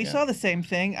 We Yeah. saw the same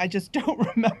thing. I just don't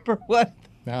remember what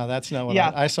No, that's not what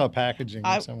Yeah. I saw packaging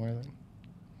I- somewhere.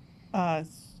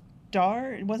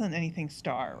 star. It wasn't anything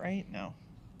star, right? No.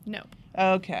 No.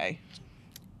 Okay.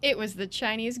 It was the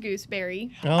Chinese gooseberry.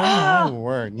 Oh, Ah, my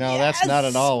word. No, that's not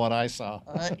yes! at all what I saw.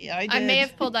 Yeah, I did. I may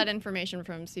have pulled that information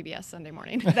from CBS Sunday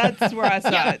Morning. That's where I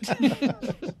saw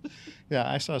it. Yeah,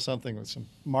 I saw something with some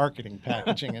marketing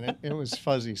packaging and it was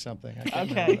fuzzy something. I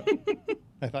can't Okay. remember.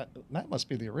 I thought that must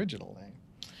be the original name.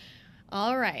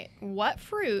 All right. What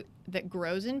fruit that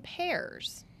grows in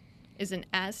pairs is an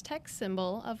Aztec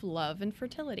symbol of love and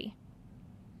fertility?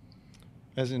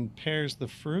 As in pears the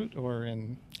fruit or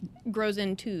in Grows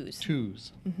in twos.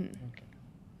 twos? Mhm. Okay.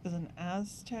 Is an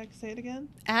Aztec, say it again?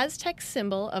 Aztec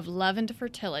symbol of love and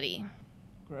fertility.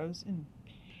 Grows in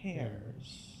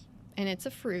pairs. And it's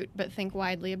a fruit, but think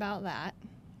widely about that.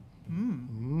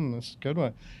 That's a good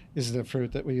one. Is it a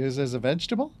fruit that we use as a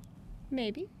vegetable?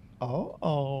 Maybe.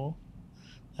 Oh.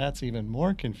 That's even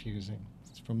more confusing.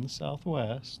 It's from the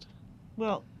Southwest.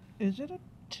 Well, is it a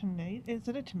tomato? Is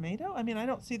it a tomato? I mean, I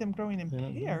don't see them growing in They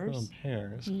don't grow pairs. in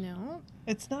pears. No.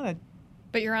 It's not a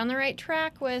But you're on the right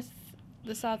track with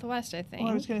the Southwest, I think.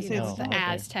 Well, I was gonna You say know, it's the not like a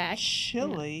Aztec.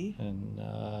 chili. And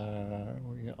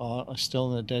we all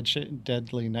still in the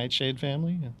deadly nightshade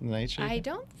family? The nightshade? I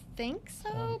don't think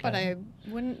so, but Okay. I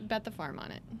wouldn't bet the farm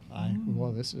on it.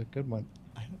 Well, this is a good one.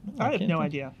 I don't know. I have can't no think-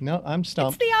 idea. No, I'm It's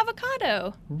stumped. the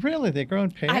avocado. Really? They grow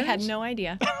in pears? I had no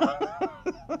idea.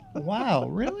 Wow,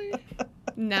 really?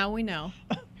 Now we know.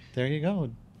 There you go.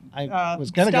 I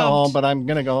was going to go stumped. home, but I'm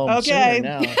going to go home Okay.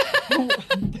 sooner now.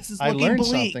 This is I looking learned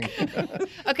bleak. something.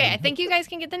 Okay, I think you guys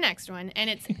can get the next one, and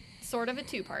it's sort of a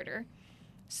two-parter.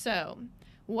 So,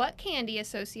 what candy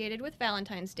associated with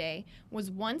Valentine's Day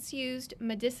was once used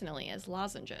medicinally as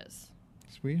lozenges?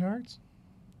 Sweethearts?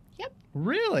 Yep.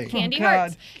 Really? Candy God.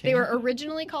 hearts. They were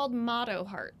originally called Motto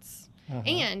hearts. Uh-huh.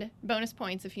 And bonus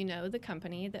points if you know the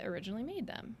company that originally made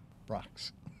them.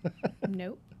 Rocks.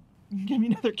 Nope. Give me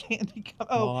another candy cup.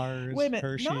 Oh, Mars, wait a minute.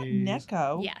 Hershey's. Not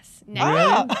Necco. Yes. Really?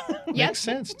 Ah! Yep. Makes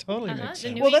sense. Totally Uh-huh, makes the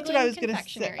sense. New Well, that's what I England was going to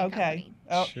say. Confectionery Okay.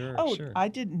 Company. Oh, Sure. I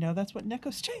didn't know that's what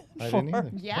Necco stands for. I didn't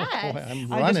either. Yes. Boy,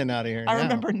 I'm I running out of here I now.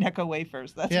 remember Necco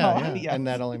wafers. That's Yeah, all. yeah. Yes. And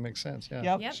that only makes sense. Yeah,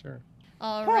 Yep. Yep. sure.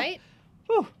 All right.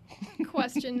 Whew.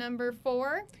 Question number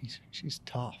 4. She's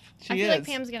tough. She I feel is. like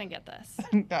Pam's going to get this.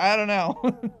 I don't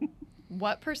know.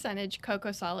 What percentage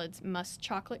cocoa solids must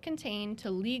chocolate contain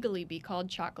to legally be called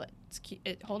chocolate?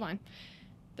 Hold on.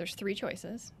 There's 3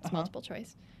 choices. It's Uh-huh. multiple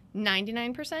choice.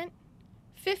 99%,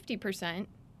 50%,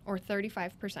 or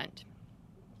 35%.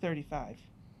 35.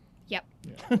 Yep.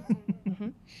 Yeah. hmm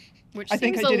Which I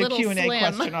seems think I a did a little Q&A slim.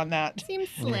 question on that. Seems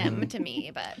slim to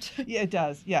me, but Yeah, it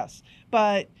does. Yes.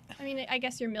 But I mean, I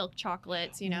guess your milk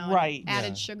chocolates, you know, and Right. added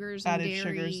Yeah. sugars and Added dairy.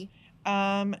 sugars.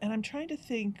 and I'm trying to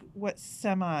think what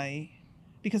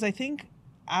because I think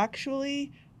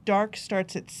actually dark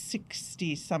starts at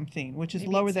 60 something, which is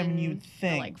Maybe lower it's than in you'd the,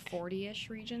 think. like 40-ish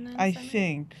region then. I semi?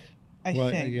 think. I Well,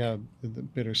 think. yeah, the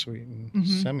bittersweet and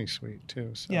Mhm. semi-sweet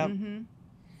too. So. Yep. Mhm.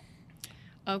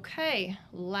 Okay,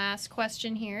 last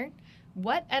question here.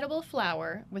 What edible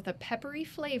flower with a peppery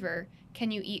flavor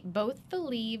can you eat both the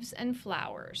leaves and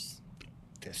flowers?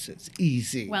 This is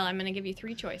easy. Well, I'm going to give you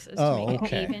 3 choices Oh, to make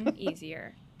okay. it even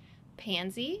easier.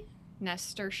 Pansy,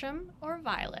 nasturtium, or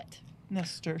violet?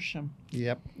 Nasturtium.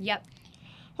 Yep. Yep.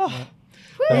 Oh,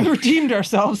 we redeemed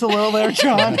ourselves a little there,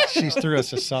 John. She threw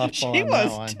us a softball She on that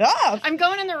was one. tough. I'm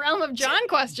going in the realm of John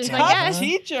questions, I Tough guess.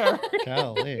 teacher.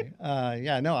 Golly.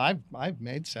 Yeah, no, I've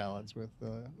made salads with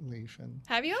the leaf and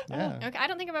Have you? Yeah. Okay, I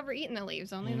don't think I've ever eaten the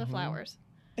leaves, only the Mhm. flowers.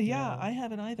 Yeah, Yeah. I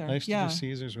haven't either. I used to yeah. do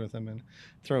Caesars with them and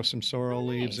throw some sorrel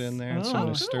leaves in nice. there and Oh, some cool.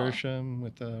 nasturtium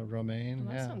with the romaine. Well,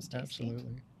 that yeah, sounds tasty.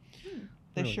 absolutely.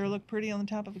 They Really sure good. look pretty on the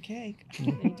top of a cake.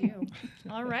 They do.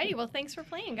 All righty, well, thanks for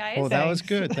playing, guys. Well, that was Thanks.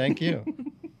 good. Thank you.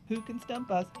 Who can stump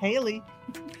us? Haley.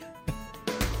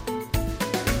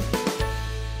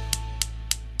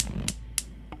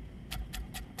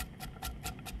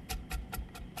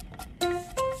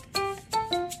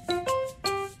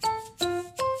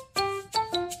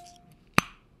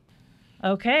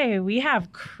 Okay, we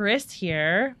have Chris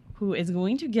here who is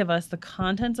going to give us the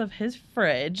contents of his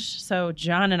fridge so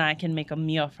John and I can make a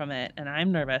meal from it. And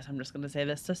I'm nervous. I'm just going to say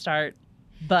this to start,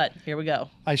 but here we go.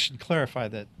 I should clarify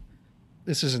that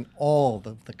this isn't all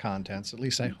the contents. At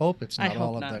least I hope it's I not hope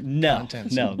all not. of the No,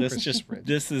 contents. no. of This Chris's just fridge.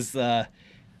 this is.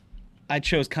 I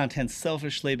chose content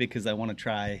selfishly because I want to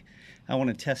try. I want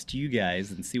to test you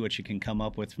guys and see what you can come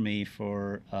up with for me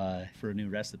for a new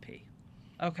recipe.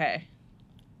 Okay.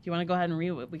 Do you want to go ahead and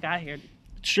read what we got here?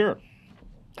 Sure.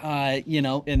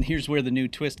 And here's where the new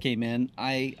twist came in.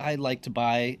 I like to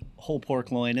buy whole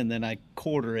pork loin and then I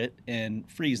quarter it and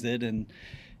freeze it. And,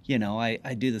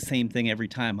 I do the same thing every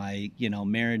time. I,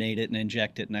 marinate it and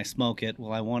inject it and I smoke it.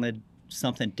 Well, I wanted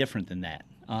something different than that.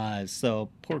 So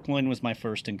pork loin was my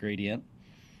first ingredient.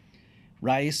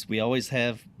 Rice, we always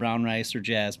have brown rice or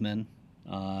jasmine.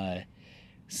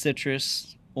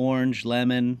 Citrus, orange,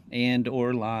 lemon, and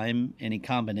or lime, any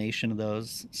combination of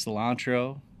those.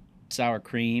 Cilantro, sour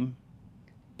cream,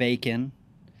 bacon,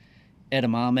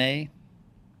 edamame,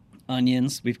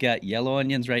 onions. We've got yellow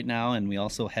onions right now, and we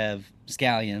also have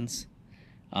scallions,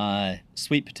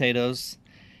 sweet potatoes,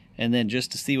 and then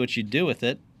just to see what you do with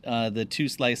it, the 2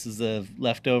 slices of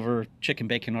leftover chicken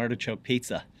bacon artichoke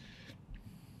pizza.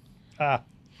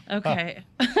 Okay.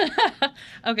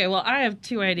 Okay, well, I have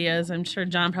 2 ideas. I'm sure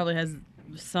John probably has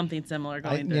something similar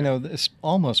going through. This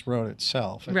almost wrote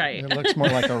itself. Right. It looks more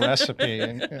like a recipe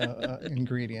and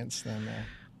ingredients than.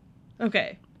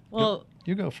 Okay. Well,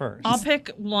 You go first. I'll pick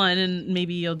one, and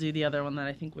maybe you'll do the other one that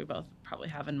I think we both probably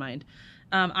have in mind.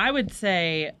 I would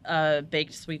say a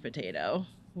baked sweet potato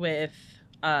with,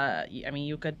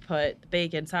 you could put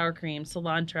bacon, sour cream,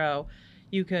 cilantro.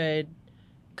 You could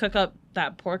cook up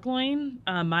that pork loin.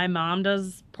 My mom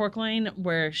does pork loin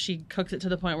where she cooks it to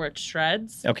the point where it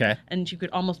shreds. Okay. And you could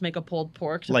almost make a pulled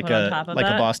pork to Like put on top of a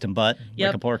that. Boston butt, Yep.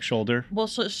 like a pork shoulder. Well,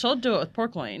 she'll do it with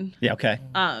pork loin. Yeah, okay.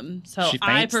 So She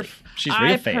I fancy. She's I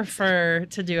real fancy. prefer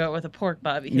to do it with a pork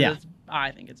butt because Yeah.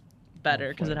 I think it's better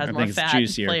because it has I more think it's fat and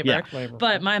juicier. flavor. Yeah. Flavor.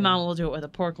 But my mom will do it with a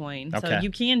pork loin. So Okay.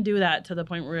 you can do that to the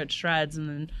point where it shreds and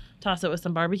then toss it with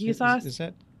some barbecue sauce. Is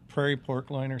that prairie pork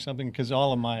loin or something? Because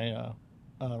all of my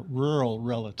rural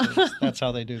relatives, that's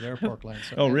how they do their pork loin.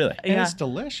 So Oh, really? And Yeah. it's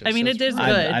delicious. I mean, It's it is really-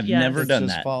 good. I've yes. never done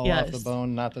just that. fall off the Yes.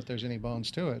 bone. Not that there's any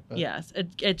bones to it, but Yes,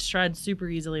 it shreds super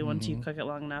easily once you cook it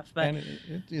long enough. But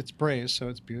and it's braised, so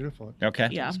it's beautiful. Okay.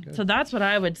 yeah, good. so that's what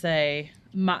I would say.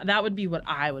 That would be what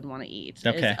I would want to eat.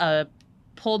 Okay. Is a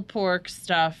pulled pork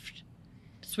stuffed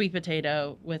sweet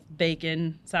potato with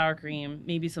bacon, sour cream,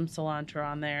 maybe some cilantro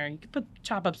on there. You could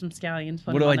chop up some scallions.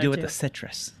 Put What them do on I there do with too. the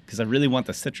citrus? Because I really want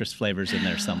the citrus flavors in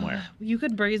there somewhere. You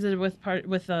could braise it with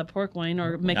pork loin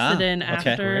or mix Ah, it in okay.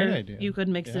 after. Great idea. You could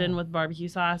mix it Yeah. in with barbecue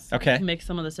sauce. Okay. Mix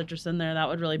some of the citrus in there. That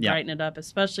would really Yeah. brighten it up,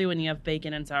 especially when you have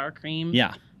bacon and sour cream.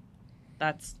 Yeah.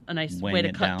 That's a nice Weighing way to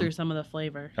it cut down. through some of the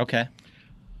flavor. Okay.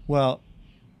 Well,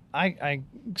 I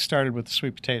started with the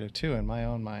sweet potato too in my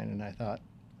own mind, and I thought,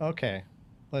 okay,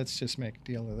 let's just make a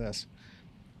deal of this.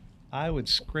 I would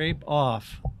scrape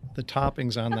off the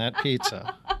toppings on that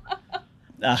pizza,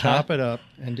 Uh-huh. chop it up,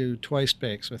 and do twice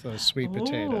bakes with those sweet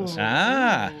potatoes. Ooh.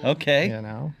 Ah, okay. You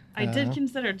know, I did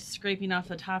consider scraping off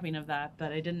the topping of that,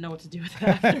 but I didn't know what to do with it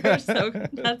after. So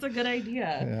that's a good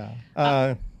idea.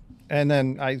 Yeah. And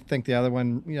then I think the other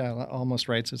one, almost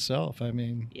writes itself. I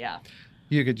mean, Yeah.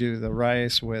 you could do the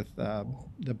rice with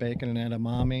the bacon and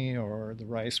edamame, or the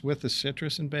rice with the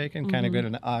citrus and bacon, kind of good,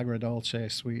 an agrodolce,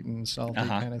 sweet and salty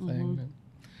kind of thing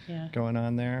Yeah. going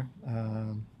on there.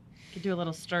 Could do a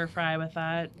little stir fry with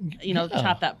that. Yeah.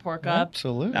 Chop that pork up.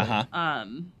 Absolutely. Uh-huh.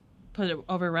 Put it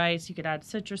over rice. You could add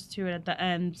citrus to it at the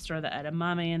end. Stir the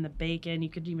edamame and the bacon. You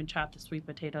could even chop the sweet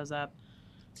potatoes up.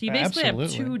 So you basically have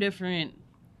Absolutely.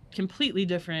 completely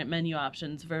different menu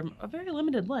options for a very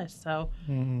limited list. So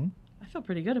Mm-hmm. I feel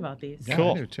pretty good about these. Yeah,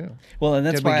 Cool. I do too. Well, and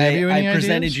that's Did we why give you any I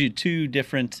presented ideas? you 2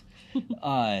 different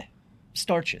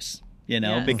starches,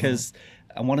 Yes. because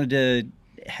I wanted to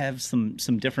have some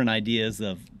different ideas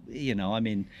of, I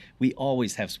mean, we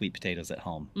always have sweet potatoes at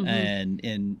home.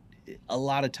 And a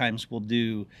lot of times we'll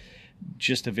do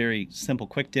just a very simple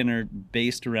quick dinner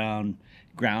based around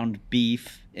ground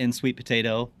beef and sweet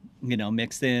potato,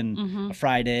 mixed in a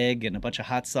fried egg and a bunch of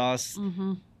hot sauce.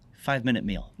 5-minute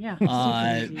meal. Yeah.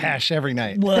 Hash every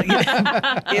night. Well,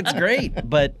 yeah, it's great,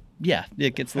 but yeah,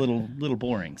 it gets a little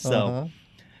boring. So,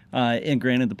 and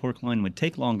granted, the pork loin would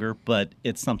take longer, but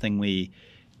it's something we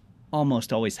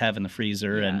almost always have in the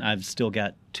freezer, and Yeah. I've still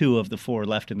got 2 of the 4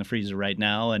 left in the freezer right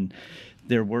now, and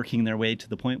they're working their way to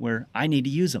the point where I need to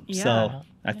use them. Yeah. So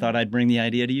I thought I'd bring the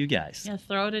idea to you guys. Yeah,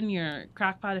 throw it in your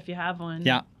crock pot if you have one.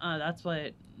 Yeah. That's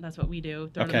what we do.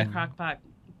 Throw it Okay. in the crock pot,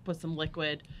 with some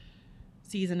liquid,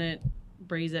 season it,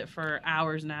 braise it for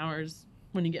hours and hours.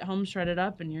 When you get home, shred it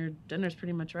up, and your dinner's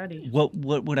pretty much ready. What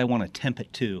would I want to temp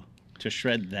it to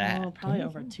shred that? Oh, probably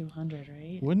over 200,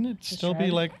 right? Wouldn't it To still be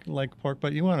shred? like pork?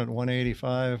 But you want it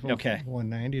 185, Okay.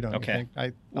 190, don't Okay. you think?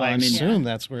 I Well, I mean- assume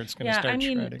that's where it's going to Yeah, start I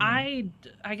mean, shredding.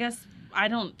 I guess I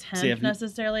don't temp See, I've-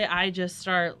 necessarily. I just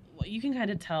start. You can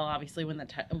kind of tell, obviously, when the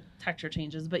texture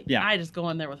changes. But Yeah. I just go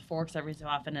in there with forks every so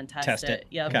often and test Test it.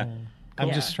 Yep. Okay. I'm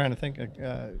Yeah. just trying to think.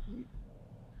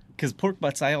 Because pork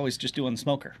butts I always just do on the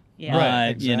smoker. Yeah.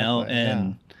 Right, You know,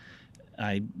 exactly,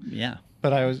 and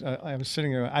But I was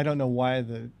sitting there. I don't know why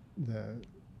the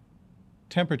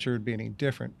temperature would be any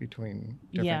different between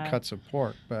different Yeah. cuts of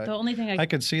pork, but The only thing I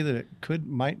could see that it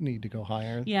might need to go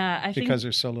higher. Yeah, I think. because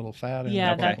there's so little fat in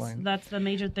Yeah, the Okay. that's the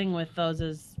major thing with those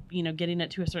is, getting it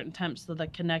to a certain temp so the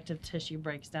connective tissue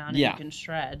breaks down and Yeah. you can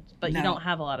shred. But Now- you don't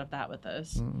have a lot of that with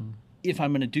those. if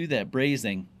I'm going to do that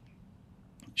braising,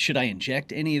 should I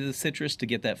inject any of the citrus to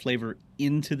get that flavor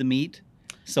into the meat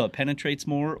so it penetrates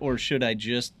more, or should I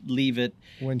just leave it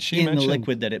When she in the mentioned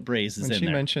liquid that it braises when in she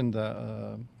there? mentioned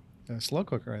the slow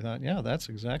cooker, I thought, yeah, that's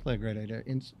exactly a great idea.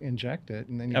 Inject it,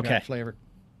 and then you Okay. got flavor,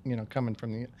 coming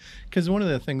from the. Because one of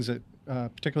the things that,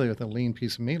 particularly with a lean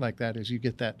piece of meat like that, is you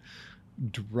get that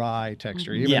dry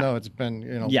texture, even Yeah. though it's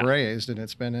been Yeah. braised and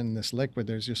it's been in this liquid.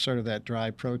 There's just sort of that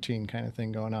dry protein kind of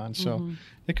thing going on. So Mhm.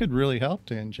 it could really help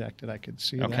to inject it. I could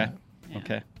see Okay. that. Yeah.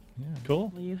 Okay. Yeah. Cool.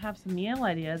 Well, you have some meal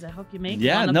ideas. I hope you make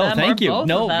Yeah, one of no, them thank or you. both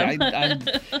No, of them. I'm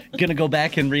going to go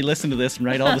back and re-listen to this and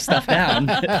write all the stuff down.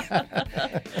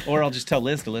 Or I'll just tell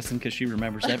Liz to listen because she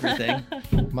remembers everything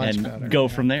Much and better. go yeah.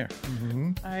 from there.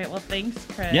 All right. Well, thanks,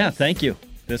 Chris. Yeah, thank you.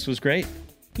 This was great.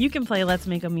 You can play Let's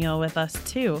Make a Meal with us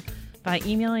too by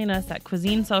emailing us at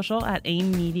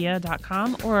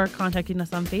cuisinesocial@aimmedia.com or contacting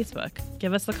us on Facebook.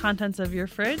 Give us the contents of your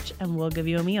fridge and we'll give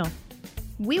you a meal.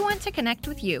 We want to connect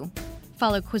with you.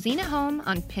 Follow Cuisine at Home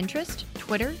on Pinterest,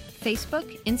 Twitter,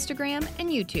 Facebook, Instagram, and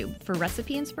YouTube for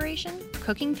recipe inspiration,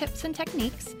 cooking tips and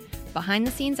techniques,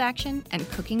 behind-the-scenes action, and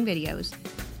cooking videos.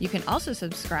 You can also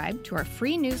subscribe to our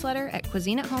free newsletter at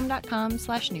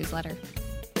cuisineathome.com/newsletter.